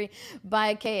racism theory. Buy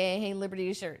a KA Hey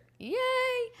Liberty shirt. Yay!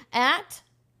 At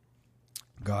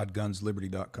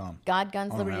GodGunsLiberty.com.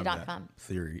 GodGunsLiberty.com.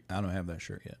 Theory. I don't have that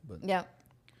shirt yet, but Yeah.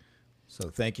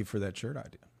 So thank you for that shirt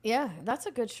idea. Yeah, that's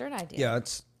a good shirt idea. Yeah,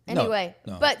 it's anyway.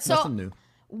 no, but so nothing new.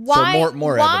 Why? So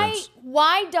more evidence.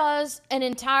 Why does an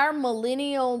entire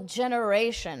millennial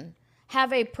generation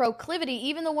have a proclivity?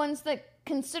 Even the ones that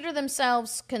consider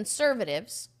themselves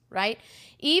conservatives, right?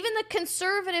 Even the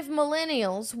conservative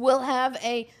millennials will have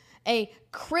a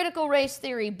critical race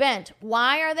theory bent.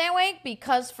 Why are they awake?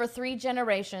 Because for 3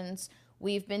 generations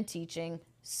we've been teaching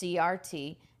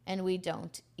CRT and we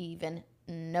don't even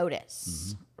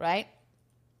notice, right?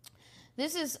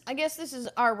 I guess this is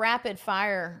our rapid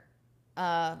fire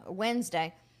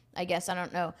Wednesday. I guess, I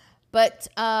don't know. But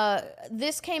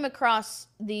this came across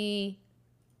my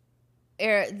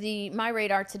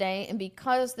radar today, and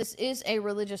because this is a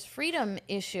religious freedom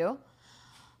issue,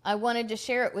 I wanted to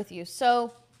share it with you.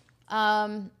 So,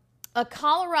 a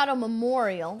Colorado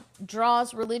memorial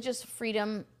draws religious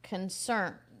freedom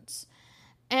concerns.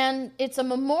 And it's a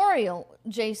memorial,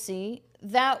 JC,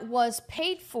 that was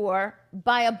paid for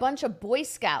by a bunch of Boy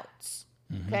Scouts,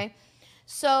 okay?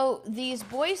 So these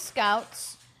Boy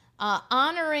Scouts,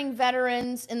 honoring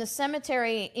veterans in the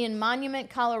cemetery in Monument,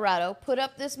 Colorado, put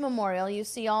up this memorial. You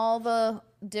see all the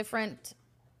different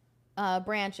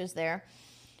branches there.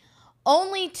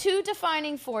 Only 2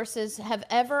 defining forces have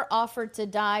ever offered to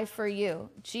die for you: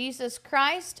 Jesus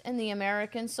Christ and the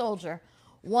American soldier.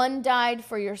 One died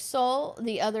for your soul,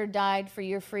 the other died for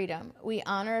your freedom. We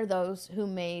honor those who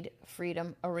made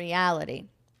freedom a reality.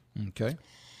 Okay.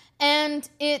 And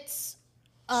it's...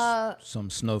 some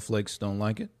snowflakes don't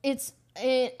like it. It's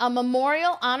a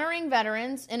memorial honoring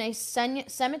veterans in a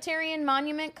cemetery in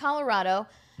Monument, Colorado,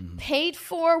 paid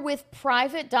for with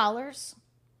private dollars.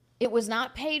 It was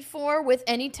not paid for with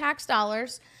any tax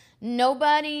dollars.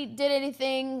 Nobody did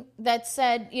anything that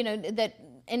said, that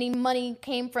any money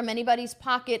came from anybody's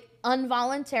pocket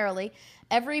involuntarily.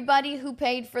 Everybody who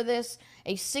paid for this,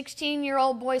 a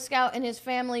 16-year-old Boy Scout and his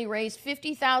family raised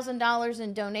 $50,000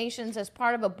 in donations as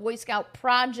part of a Boy Scout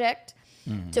project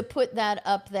to put that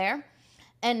up there.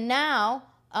 And now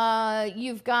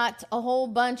you've got a whole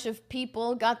bunch of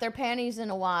people got their panties in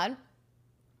a wad,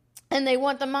 and they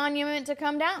want the monument to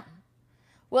come down.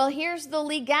 Well, here's the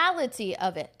legality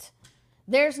of it.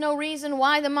 There's no reason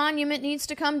why the monument needs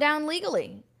to come down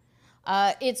legally.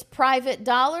 It's private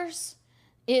dollars.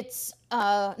 It's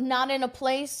not in a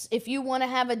place. If you want to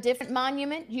have a different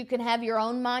monument, you can have your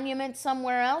own monument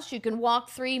somewhere else. You can walk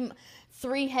three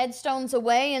headstones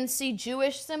away and see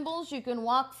Jewish symbols. You can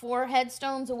walk 4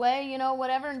 headstones away,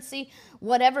 whatever, and see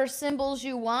whatever symbols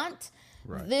you want.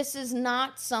 Right. This is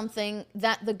not something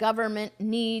that the government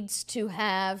needs to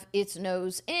have its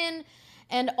nose in,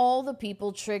 and all the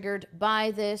people triggered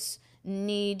by this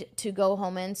need to go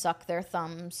home and suck their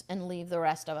thumbs and leave the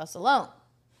rest of us alone.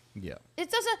 Yeah. It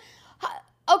doesn't...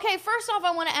 Okay, first off,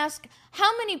 I want to ask,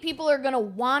 how many people are going to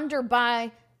wander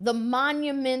by the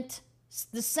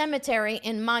cemetery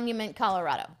in Monument,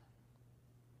 Colorado?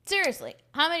 Seriously,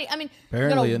 how many? I mean,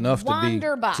 apparently enough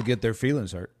to get their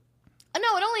feelings hurt.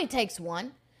 No, it only takes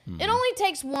one. It only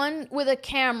takes one with a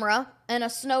camera and a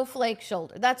snowflake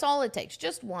shoulder. That's all it takes,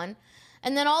 just one.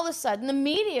 And then all of a sudden, the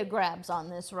media grabs on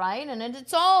this, right? And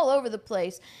it's all over the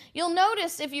place. You'll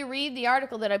notice if you read the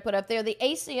article that I put up there, the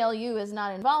ACLU is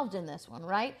not involved in this one,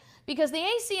 right? Because the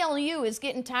ACLU is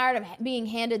getting tired of being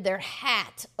handed their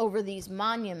hat over these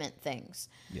monument things.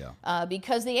 Yeah.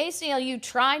 Because the ACLU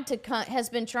has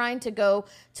been trying to go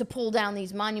to pull down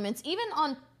these monuments, even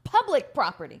on public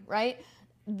property, right?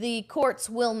 The courts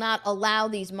will not allow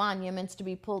these monuments to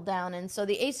be pulled down, and so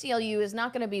the ACLU is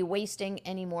not going to be wasting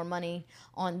any more money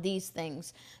on these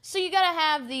things. So you got to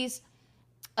have these,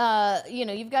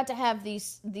 you've got to have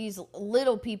these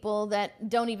little people that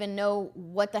don't even know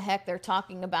what the heck they're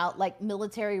talking about, like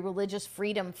Military Religious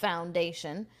Freedom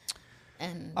Foundation.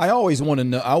 And I always want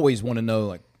to know,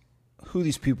 like, who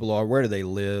these people are, where do they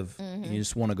live. You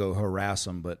just want to go harass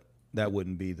them, but that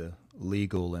wouldn't be the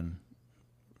legal and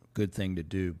good thing to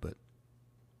do, but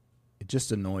it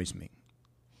just annoys me.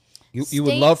 You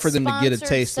would love for them to get a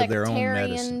taste of their own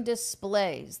medicine.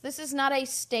 Displays. This is not a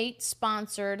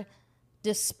state-sponsored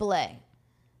display.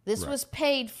 This was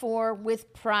paid for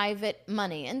with private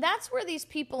money, and that's where these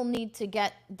people need to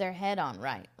get their head on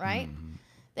right?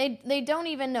 They don't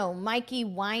even know. Mikey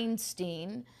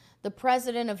Weinstein, the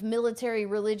president of Military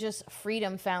Religious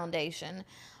Freedom Foundation,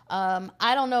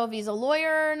 I don't know if he's a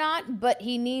lawyer or not, but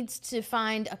he needs to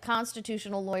find a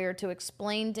constitutional lawyer to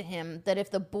explain to him that if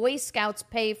the Boy Scouts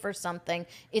pay for something,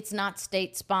 it's not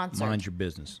state-sponsored. Mind your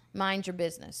business. Mind your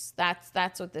business.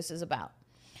 That's what this is about.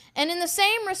 And in the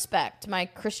same respect, my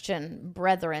Christian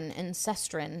brethren and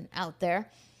sestrin out there,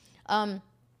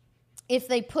 if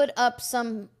they put up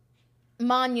some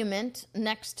monument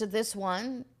next to this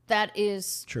one that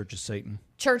is Church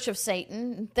of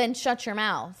Satan, then shut your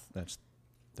mouth. That's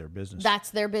their business. That's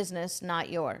their business, not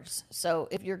yours. So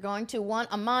if you're going to want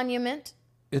a monument,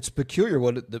 it's peculiar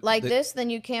this, then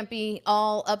you can't be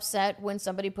all upset when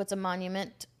somebody puts a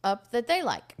monument up that they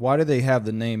like. Why do they have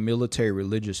the name Military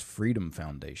Religious Freedom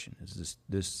Foundation? Is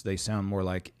this they sound more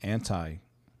like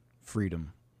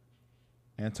anti-freedom,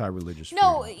 anti-religious freedom.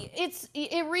 No,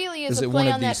 it really is a play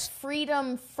on that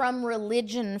Freedom from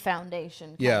Religion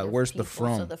Foundation. Yeah, where's the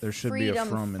from? from? So there should be a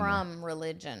from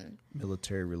religion.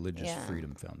 Military Religious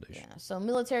Freedom Foundation. Yeah, so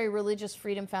Military Religious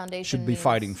Freedom Foundation should be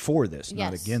fighting for this,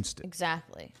 not against it.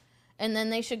 Exactly. And then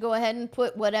they should go ahead and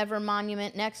put whatever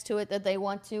monument next to it that they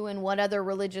want to and what other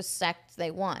religious sect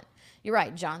they want. You're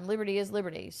right, John. Liberty is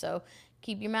liberty. So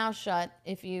keep your mouth shut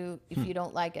if you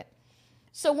don't like it.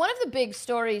 So one of the big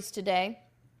stories today,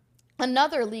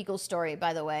 another legal story,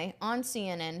 by the way, on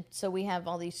CNN. So we have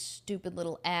all these stupid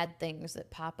little ad things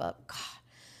that pop up. God.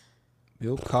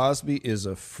 Bill Cosby is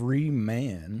a free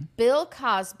man. Bill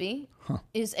Cosby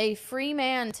is a free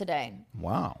man today.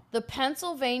 Wow. The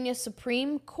Pennsylvania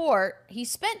Supreme Court, he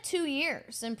spent 2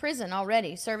 years in prison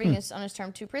already, serving on his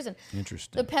term to prison.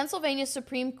 Interesting. The Pennsylvania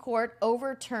Supreme Court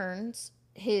overturns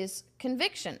his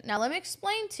conviction. Now, let me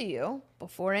explain to you,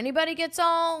 before anybody gets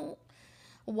all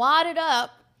wadded up,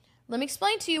 let me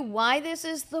explain to you why this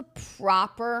is the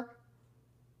proper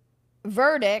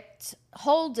verdict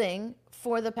holding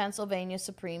for the Pennsylvania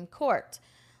Supreme Court.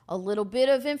 A little bit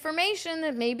of information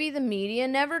that maybe the media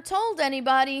never told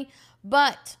anybody,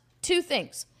 but 2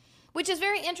 things, which is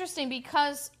very interesting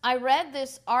because I read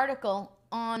this article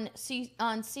on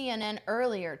CNN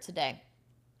earlier today.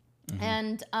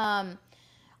 And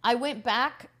I went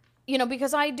back,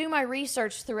 because I do my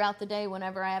research throughout the day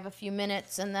whenever I have a few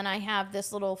minutes, and then I have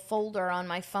this little folder on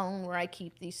my phone where I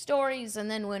keep these stories, and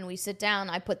then when we sit down,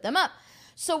 I put them up.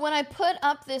 So when I put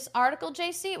up this article,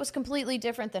 JC, it was completely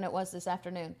different than it was this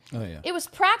afternoon. Oh, yeah. It was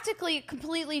practically a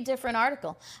completely different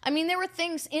article. I mean, there were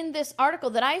things in this article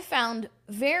that I found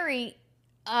very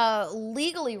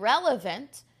legally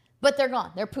relevant, but they're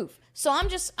gone. They're poof. So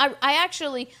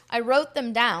I wrote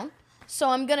them down. So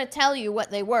I'm going to tell you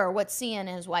what they were, what CNN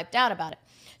has wiped out about it.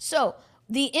 So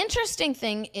the interesting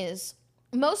thing is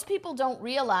most people don't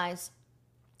realize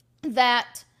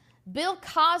that Bill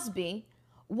Cosby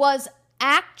was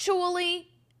actually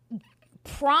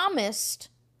promised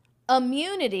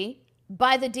immunity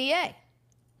by the DA.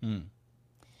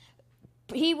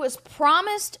 He was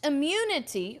promised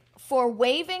immunity for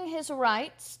waiving his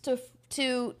rights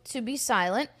to be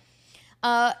silent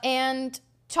and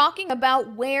talking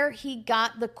about where he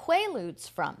got the Quaaludes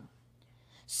from.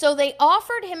 So they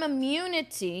offered him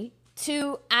immunity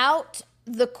to out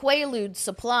the Quaalude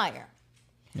supplier.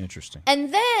 Interesting.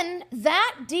 And then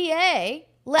that DA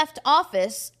left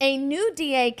office, a new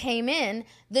DA came in.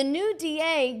 The new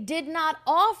DA did not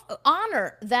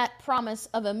honor that promise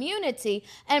of immunity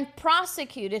and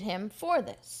prosecuted him for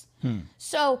this.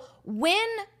 So when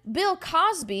Bill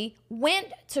Cosby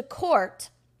went to court,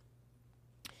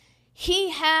 he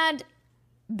had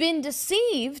been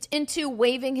deceived into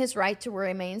waiving his right to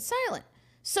remain silent.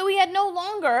 So he had no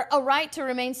longer a right to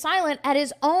remain silent at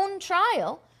his own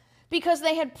trial because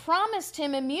they had promised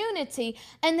him immunity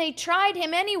and they tried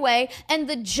him anyway, and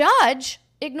the judge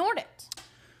ignored it.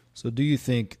 So do you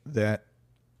think that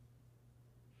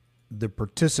the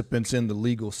participants in the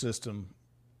legal system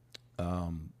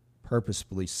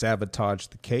purposefully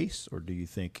sabotaged the case, or do you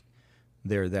think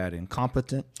they're that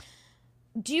incompetent?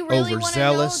 Do you really want to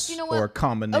know? Overzealous, Do you know what, or a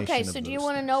combination okay, of so do you those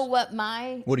want to things? know what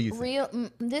my What do you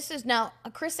think? this is now,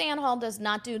 Chris Hall does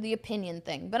not do the opinion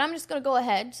thing, but I'm just going to go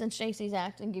ahead since JC's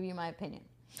act and give you my opinion.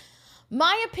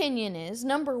 My opinion is,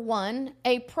 number one,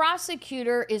 a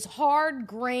prosecutor is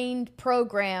hard-grained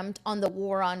programmed on the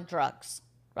war on drugs,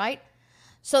 right?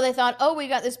 So they thought, oh, we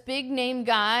got this big-name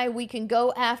guy. We can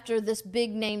go after this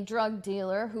big-name drug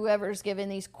dealer. Whoever's giving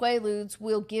these Quaaludes,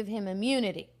 we'll give him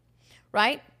immunity,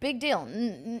 right? Big deal.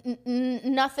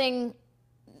 Nothing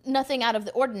out of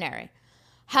the ordinary.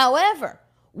 However,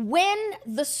 when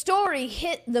the story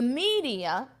hit the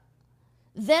media,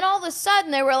 then all of a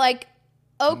sudden they were like,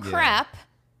 oh, crap,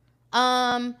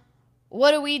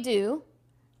 what do we do?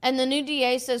 And the new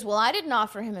DA says, well, I didn't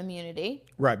offer him immunity.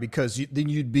 Right, because then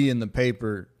you'd be in the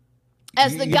paper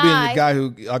As the you'd guy. be the guy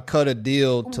who cut a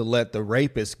deal to let the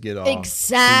rapist get off.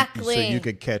 Exactly. So you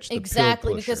could catch the exactly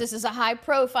pill pusher. because this is a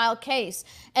high-profile case,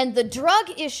 and the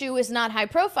drug issue is not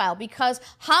high-profile because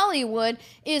Hollywood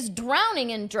is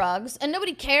drowning in drugs, and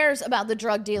nobody cares about the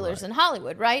drug dealers in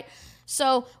Hollywood, right?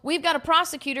 So we've got a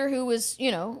prosecutor who was,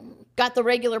 got the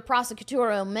regular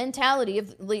prosecutorial mentality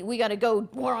of we got to go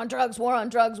war on drugs, war on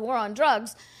drugs, war on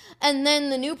drugs. And then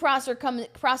the new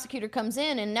prosecutor comes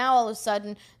in, and now all of a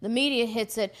sudden the media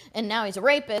hits it, and now he's a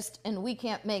rapist, and we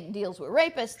can't make deals with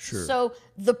rapists. Sure. So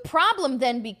the problem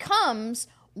then becomes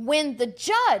when the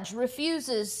judge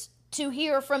refuses to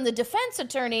hear from the defense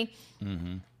attorney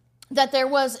that there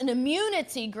was an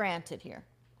immunity granted here.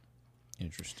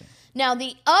 Interesting. Now,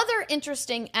 the other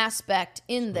interesting aspect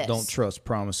in this... Don't trust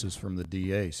promises from the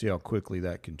DA. See how quickly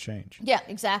that can change. Yeah,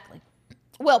 exactly.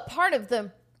 Well, part of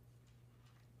the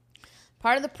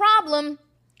problem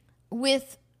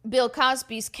with Bill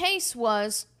Cosby's case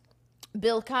was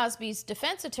Bill Cosby's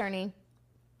defense attorney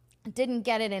didn't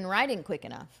get it in writing quick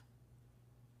enough.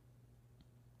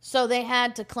 So they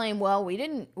had to claim, well, we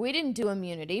didn't do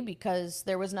immunity because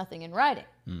there was nothing in writing.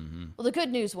 Well, the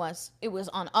good news was it was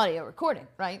on audio recording,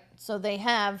 right? So they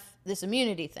have this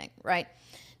immunity thing, right?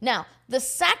 Now, the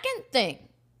second thing,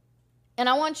 and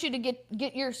I want you to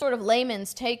get your sort of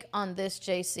layman's take on this,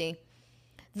 JC.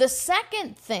 The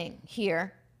second thing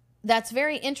here that's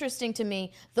very interesting to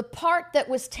me, the part that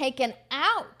was taken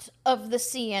out of the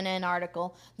CNN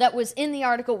article that was in the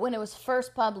article when it was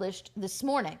first published this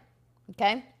morning,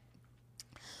 okay,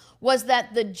 was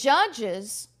that the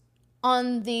judges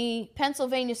on the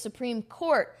Pennsylvania Supreme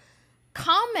Court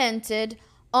commented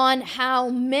on how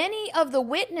many of the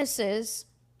witnesses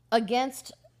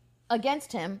against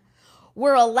him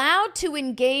were allowed to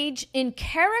engage in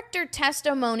character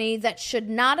testimony that should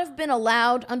not have been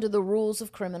allowed under the rules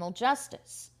of criminal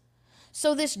justice.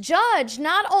 So this judge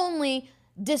not only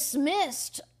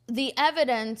dismissed the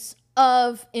evidence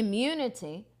of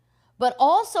immunity, but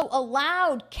also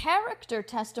allowed character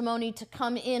testimony to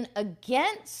come in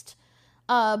against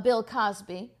Bill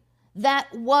Cosby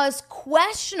that was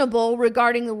questionable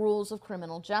regarding the rules of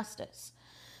criminal justice.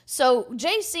 So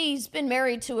JC's been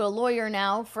married to a lawyer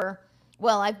now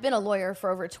I've been a lawyer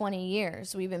for over 20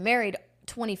 years. We've been married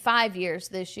 25 years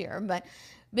this year, but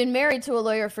been married to a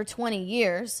lawyer for 20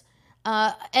 years.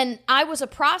 And I was a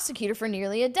prosecutor for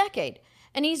nearly a decade.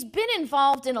 And he's been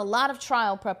involved in a lot of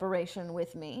trial preparation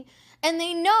with me. And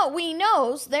we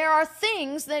knows there are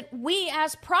things that we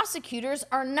as prosecutors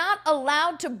are not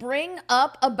allowed to bring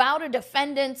up about a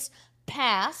defendant's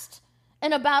past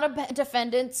and about a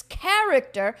defendant's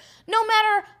character, no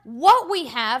matter what we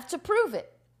have to prove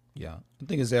it. Yeah, I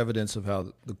think it's evidence of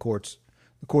how the courts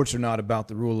are not about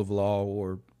the rule of law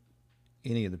or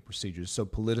any of the procedures. So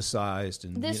politicized,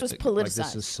 and this was like politicized. this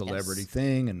is a celebrity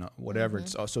thing and whatever.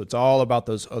 It's all about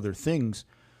those other things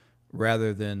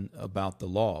rather than about the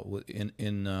law. Which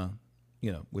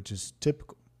is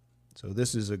typical. So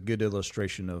this is a good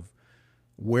illustration of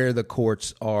where the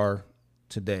courts are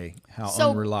today, how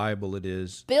unreliable it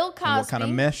is, Bill Cosby, and what kind of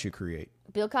mess you create.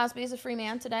 Bill Cosby is a free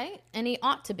man today, and he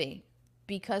ought to be,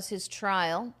 because his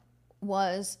trial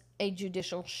was a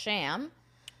judicial sham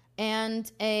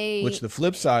and the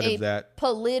flip side of that,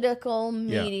 political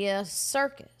media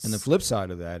circus. And the flip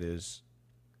side of that is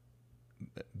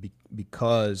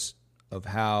because of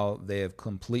how they have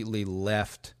completely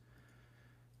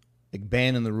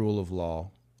abandoned the rule of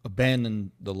law,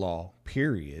 abandoned the law,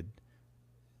 period.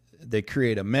 They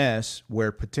create a mess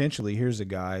where potentially here's a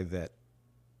guy that,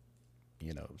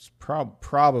 is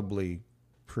probably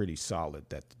pretty solid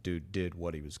that the dude did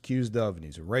what he was accused of and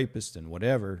he's a rapist and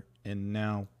whatever. And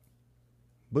now,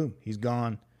 boom, he's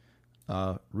gone.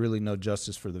 Really no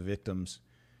justice for the victims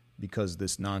because of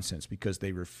this nonsense, because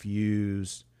they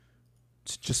refuse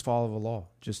to just follow the law.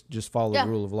 Just follow the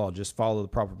rule of law. Just follow the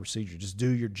proper procedure. Just do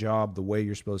your job the way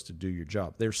you're supposed to do your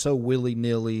job. They're so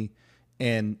willy-nilly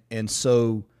and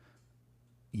so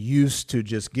used to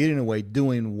just getting away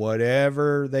doing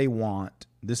whatever they want.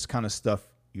 This kind of stuff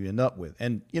you end up with.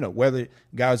 And, whether the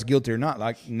guy's guilty or not,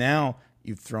 like now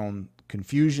you've thrown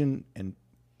confusion and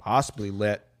possibly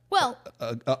let,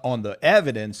 on the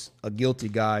evidence, a guilty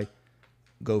guy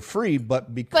go free, but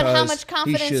how much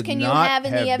confidence can you have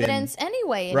in the evidence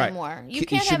anyway anymore? You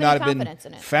can't have any confidence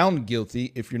in it. Found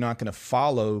guilty if you're not going to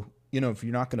follow, if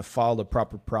you're not going to follow the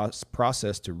proper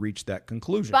process to reach that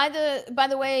conclusion. By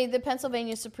the way, the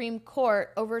Pennsylvania Supreme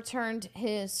Court overturned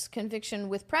his conviction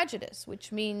with prejudice,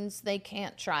 which means they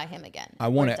can't try him again.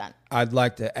 I'd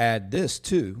like to add this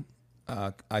too.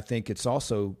 I think it's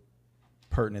also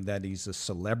pertinent that he's a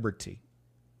celebrity.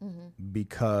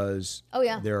 Because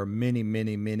there are many,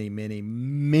 many, many, many,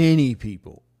 many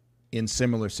people in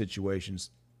similar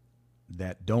situations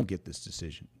that don't get this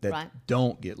decision, that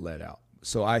don't get let out.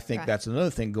 So I think that's another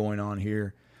thing going on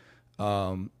here.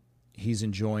 He's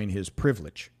enjoying his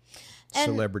privilege,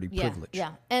 celebrity privilege.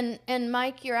 Yeah, and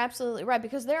Mike, you're absolutely right,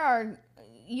 because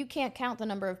you can't count the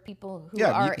number of people who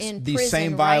are in these prison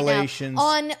same right violations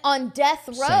now on death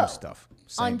row. Same stuff.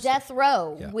 Death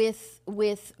row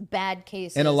with bad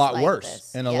cases, and a lot like worse,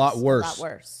 this. and a lot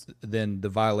worse than the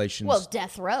violations. Well,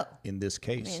 death row in this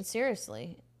case. I mean,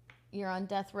 seriously, you're on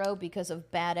death row because of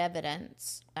bad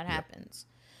evidence that happens.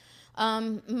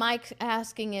 Mike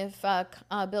asking if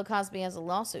Bill Cosby has a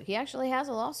lawsuit. He actually has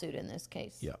a lawsuit in this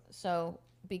case. Yeah. So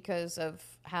because of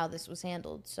how this was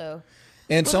handled,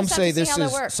 and some say this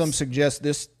is, some suggest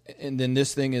this, and then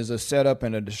this thing is a setup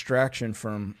and a distraction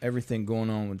from everything going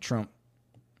on with Trump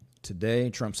today.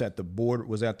 Trump's at the border,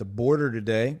 was at the border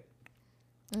today,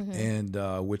 and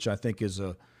which I think is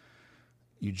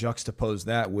you juxtapose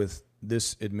that with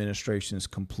this administration's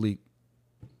completely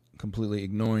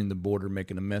ignoring the border,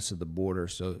 making a mess of the border.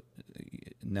 So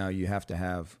now you have to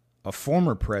have a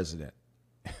former president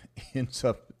ends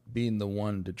up being the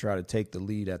one to try to take the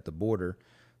lead at the border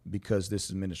because this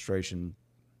administration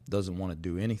doesn't want to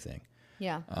do anything.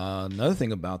 Yeah. Another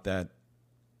thing about that,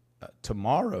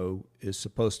 tomorrow is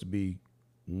supposed to be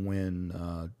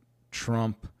when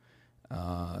Trump,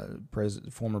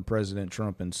 former President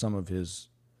Trump, and some of his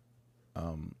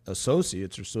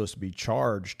associates are supposed to be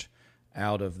charged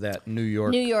out of that New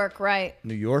York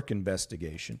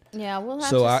investigation. Yeah, we'll have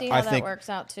to see how that works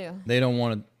out too. They don't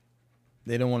want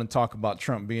to talk about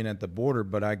Trump being at the border,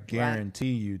 but I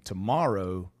guarantee you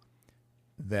tomorrow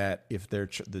that if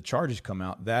the charges come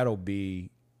out, that will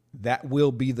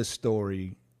be the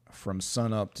story from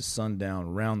sun up to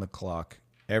sundown, round the clock,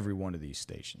 every one of these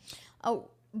stations. Oh,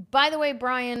 by the way,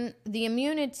 Brian, the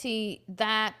immunity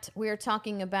that we're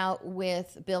talking about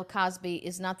with Bill Cosby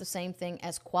is not the same thing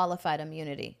as qualified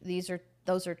immunity.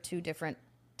 Those are two different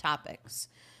topics.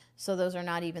 So those are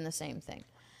not even the same thing.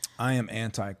 I am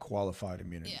anti-qualified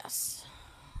immunity. Yes.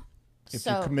 If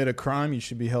you commit a crime, you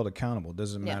should be held accountable. It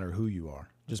doesn't matter who you are.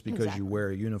 Just because you wear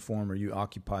a uniform or you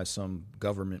occupy some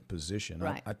government position.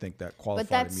 Right. I think that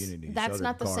qualified immunity is that's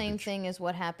not the garbage. Same thing as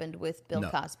what happened with Bill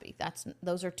Cosby.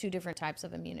 Those are two different types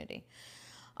of immunity.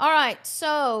 All right,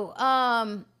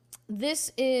 so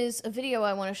this is a video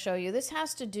I want to show you. This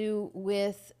has to do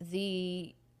with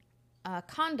the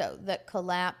condo that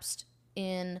collapsed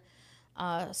in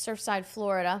Surfside,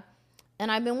 Florida. And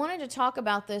I've been wanting to talk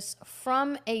about this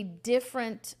from a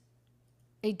different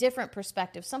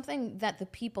perspective, something that the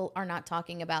people are not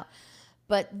talking about.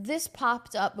 But this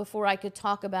popped up before I could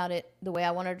talk about it the way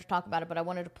I wanted to talk about it, but I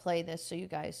wanted to play this so you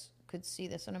guys could see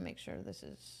this. I'm going to make sure this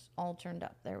is all turned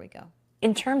up. There we go.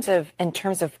 In terms of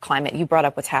climate, you brought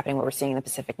up what's happening, what we're seeing in the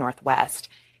Pacific Northwest.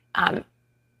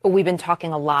 We've been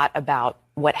talking a lot about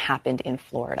what happened in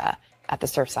Florida at the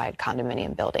Surfside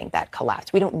condominium building that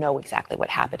collapsed. We don't know exactly what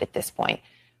happened at this point.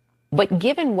 But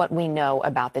given what we know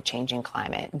about the changing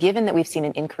climate, given that we've seen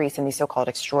an increase in these so-called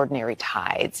extraordinary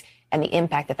tides and the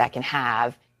impact that that can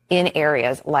have in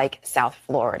areas like South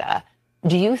Florida,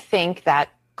 do you think that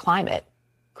climate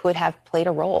could have played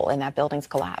a role in that building's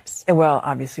collapse? Well,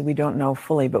 obviously we don't know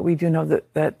fully, but we do know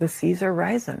that the seas are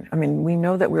rising. I mean, we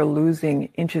know that we're losing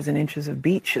inches and inches of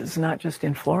beaches, not just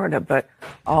in Florida, but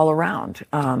all around.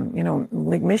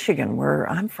 Lake Michigan, where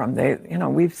I'm from,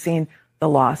 we've seen the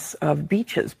loss of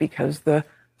beaches because the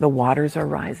waters are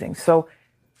rising. So,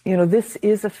 this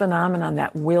is a phenomenon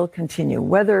that will continue,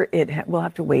 whether we'll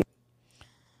have to wait.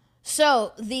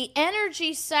 So the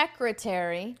energy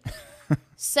secretary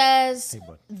says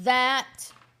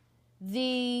that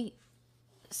the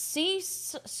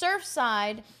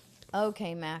Surfside,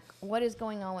 okay, Mac, what is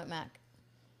going on with Mac?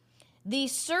 The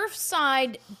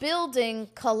Surfside building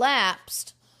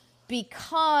collapsed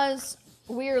because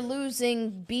we're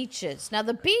losing beaches. Now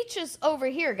the beach is over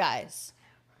here, guys,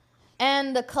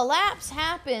 and the collapse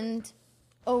happened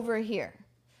over here.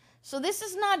 So this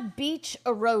is not beach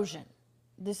erosion.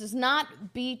 This is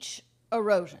not beach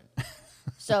erosion.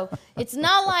 So it's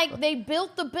not like they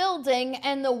built the building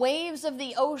and the waves of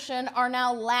the ocean are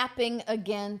now lapping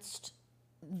against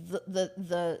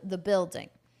the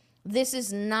building. This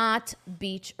is not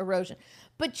beach erosion.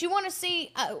 But you want to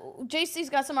see, JC's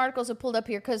got some articles that pulled up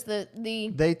here because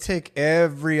they take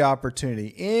every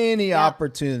opportunity, any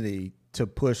opportunity to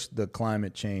push the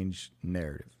climate change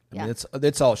narrative. I mean,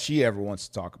 that's all she ever wants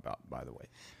to talk about, by the way.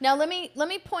 Now, let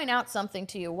me point out something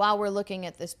to you while we're looking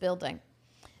at this building.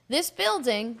 This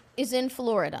building is in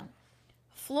Florida.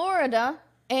 Florida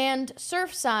and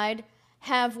Surfside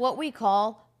have what we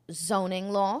call zoning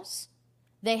laws.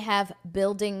 They have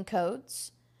building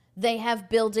codes. They have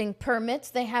building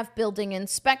permits. They have building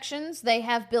inspections. They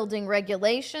have building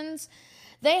regulations.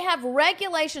 They have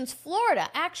regulations. Florida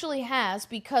actually has,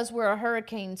 because we're a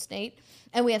hurricane state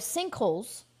and we have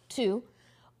sinkholes too,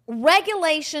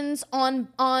 regulations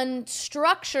on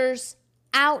structures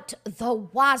out the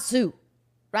wazoo,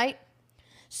 right?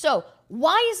 So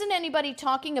why isn't anybody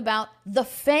talking about the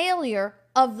failure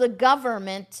of the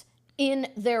government in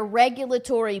their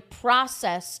regulatory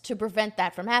process to prevent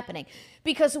that from happening?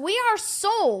 Because we are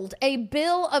sold a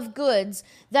bill of goods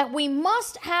that we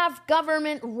must have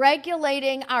government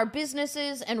regulating our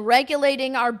businesses and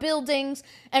regulating our buildings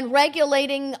and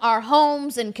regulating our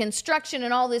homes and construction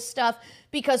and all this stuff,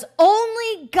 because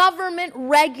only government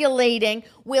regulating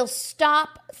will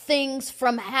stop things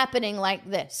from happening like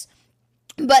this.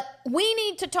 But we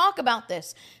need to talk about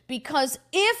this, because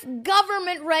if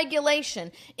government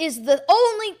regulation is the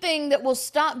only thing that will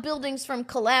stop buildings from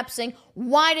collapsing,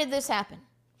 why did this happen?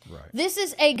 Right. This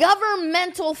is a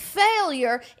governmental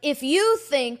failure if you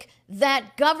think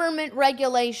that government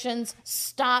regulations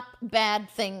stop bad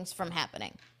things from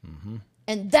happening. Mm-hmm.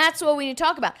 And that's what we need to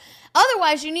talk about.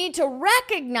 Otherwise, you need to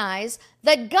recognize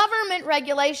that government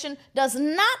regulation does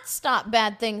not stop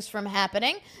bad things from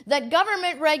happening, that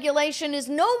government regulation is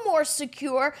no more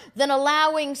secure than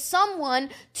allowing someone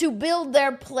to build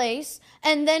their place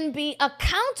and then be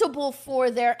accountable for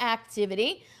their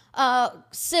activity,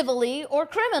 civilly or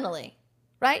criminally,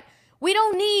 right? We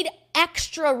don't need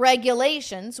extra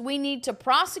regulations. We need to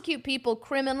prosecute people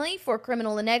criminally for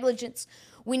criminal negligence.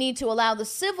 We need to allow the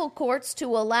civil courts to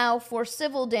allow for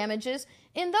civil damages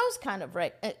in those kind of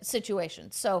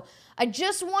situations. So I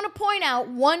just want to point out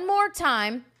one more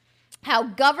time how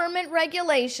government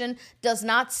regulation does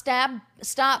not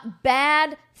stop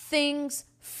bad things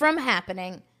from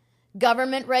happening.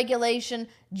 Government regulation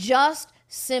just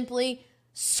simply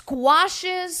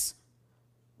squashes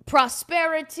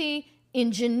prosperity,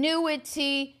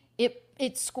 ingenuity.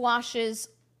 It squashes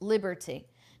liberty.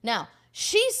 Now,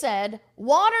 she said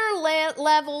water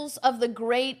levels of the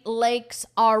Great Lakes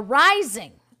are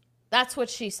rising. That's what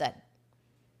she said.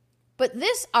 But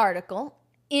this article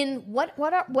in what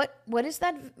is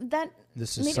that?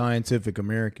 This is Scientific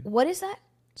American. What is that?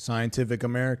 Scientific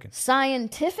American.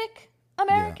 Scientific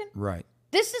American? Yeah, right.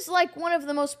 This is like one of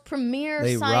the most premier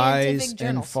they scientific rise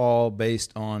journals. And fall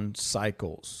based on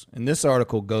cycles. And this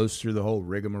article goes through the whole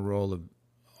rigmarole of,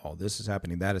 oh, this is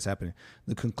happening, that is happening.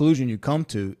 The conclusion you come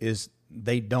to is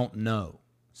they don't know.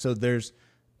 So there's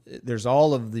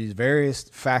all of these various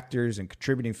factors and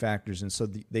contributing factors, and so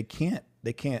they can't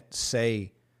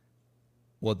say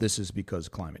well, this is because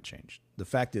of climate change. The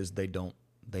fact is they don't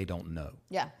know.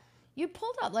 Yeah. You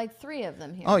pulled out like 3 of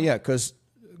them here. Oh, yeah, because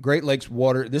Great Lakes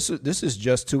water, this is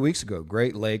just 2 weeks ago.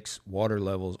 Great Lakes water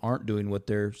levels aren't doing what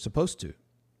they're supposed to,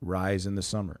 rise in the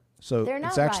summer. So They're not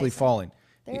it's actually rising. falling.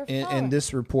 They're And falling.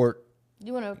 this report,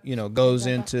 goes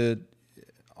into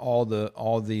all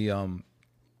the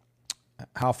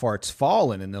how far it's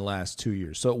fallen in the last 2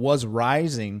 years. So it was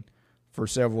rising for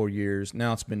several years.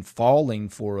 Now it's been falling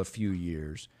for a few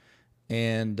years.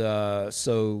 And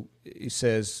so it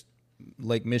says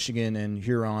Lake Michigan and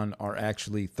Huron are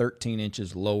actually 13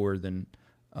 inches lower than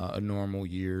a normal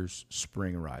year's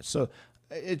spring rise. So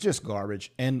it's just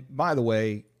garbage. And by the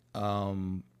way,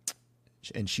 and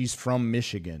she's from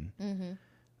Michigan.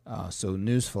 Mm-hmm. So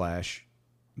newsflash,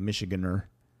 Michiganer,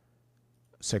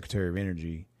 Secretary of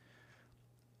Energy,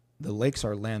 the lakes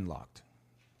are landlocked.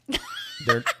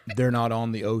 They're not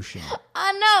on the ocean.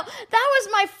 I know. That was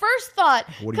my first thought.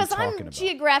 What are you Because talking I'm about?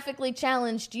 geographically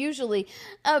challenged usually.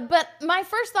 But my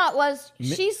first thought was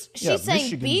she's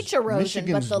saying beach erosion,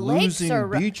 Michigan's but the lakes losing are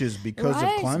beaches because of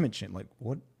rising. climate change. Like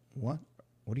what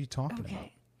are you talking about?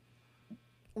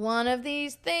 One of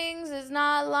these things is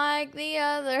not like the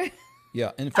other.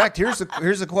 Yeah. In fact, here's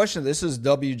a question. This is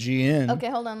WGN. Okay,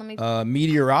 hold on. Let me.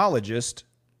 Meteorologist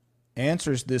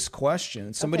answers this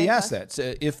question. Somebody asked that.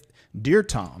 So Dear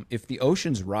Tom, if the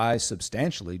oceans rise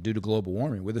substantially due to global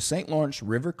warming, will the St. Lawrence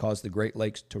River cause the Great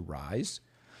Lakes to rise?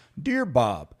 Dear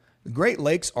Bob, the Great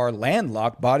Lakes are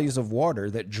landlocked bodies of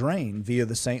water that drain via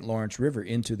the St. Lawrence River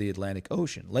into the Atlantic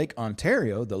Ocean. Lake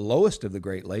Ontario, the lowest of the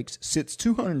Great Lakes, sits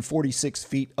 246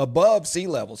 feet above sea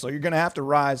level. So you're going to have to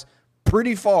rise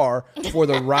pretty far for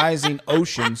the rising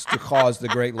oceans to cause the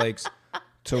Great Lakes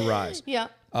to rise. Yeah.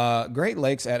 Great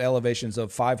Lakes at elevations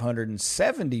of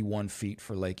 571 feet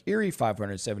for Lake Erie,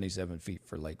 577 feet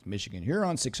for Lake Michigan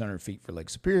Huron, 600 feet for Lake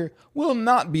Superior, will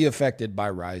not be affected by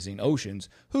rising oceans,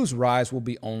 whose rise will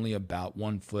be only about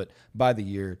 1 foot by the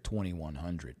year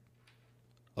 2100.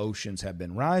 Oceans have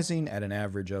been rising at an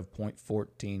average of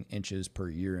 0.14 inches per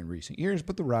year in recent years,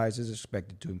 but the rise is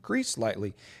expected to increase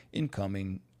slightly in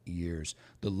coming years.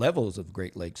 The levels of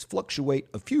Great Lakes fluctuate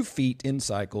a few feet in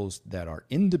cycles that are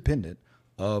independent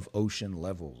of ocean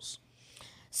levels.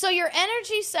 So your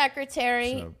energy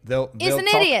secretary So they'll is an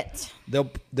talk- idiot.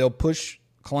 They'll push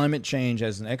climate change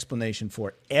as an explanation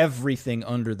for everything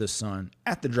under the sun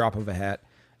at the drop of a hat,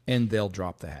 and they'll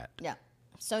drop the hat. Yeah.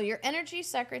 So your energy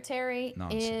secretary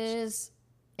Nonsense. is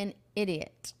an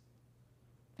idiot.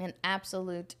 An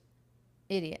absolute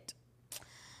idiot.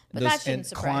 But that shouldn't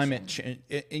surprise climate you. change.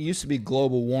 It used to be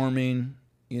global warming,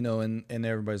 and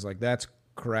everybody's like, that's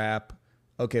crap.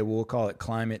 Okay, well, we'll call it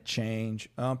climate change.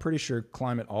 I'm pretty sure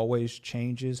climate always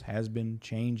changes, has been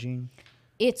changing.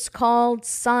 It's called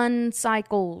sun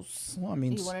cycles. Well, I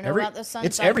mean, you want to know about the sun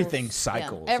it's cycles? everything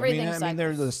cycles. Yeah, everything I mean,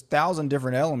 there's cycles. 1,000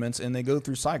 different elements, and they go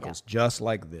through cycles just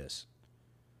like this.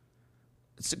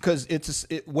 Because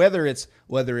whether it's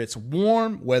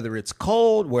warm, whether it's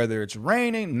cold, whether it's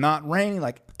raining, not raining,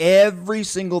 like every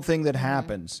single thing that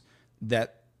happens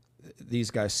that these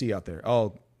guys see out there.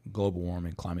 Oh, global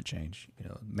warming, climate change.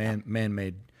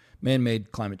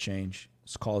 Man-made climate change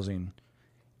is causing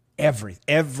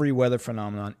every weather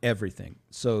phenomenon, everything.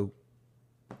 So,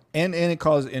 and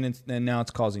now it's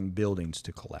causing buildings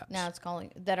to collapse. Now it's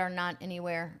calling that are not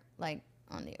anywhere like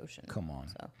on the ocean. Come on.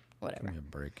 So whatever. Give me a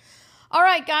break. All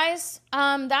right, guys.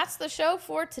 That's the show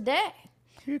for today.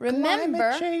 Remember,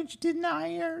 climate change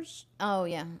deniers. Oh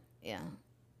yeah.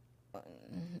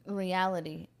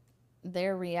 Reality.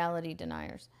 They're reality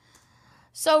deniers.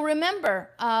 So remember,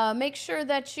 make sure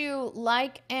that you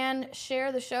like and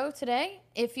share the show today.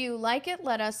 If you like it,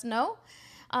 let us know.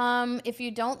 If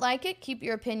you don't like it, keep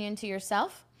your opinion to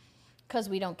yourself, because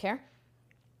we don't care.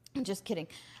 I'm just kidding.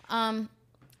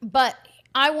 But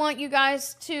I want you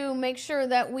guys to make sure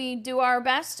that we do our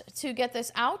best to get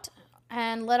this out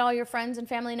and let all your friends and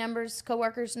family members,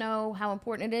 coworkers know how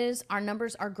important it is. Our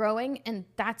numbers are growing, and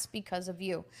that's because of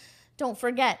you. Don't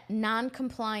forget,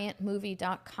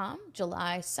 noncompliantmovie.com,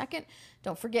 July 2nd.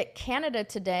 Don't forget Canada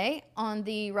Today on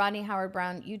the Rodney Howard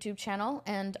Brown YouTube channel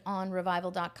and on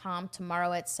revival.com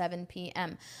tomorrow at 7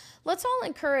 p.m. Let's all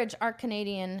encourage our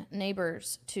Canadian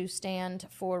neighbors to stand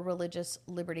for religious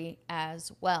liberty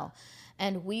as well.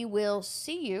 And we will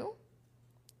see you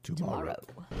tomorrow.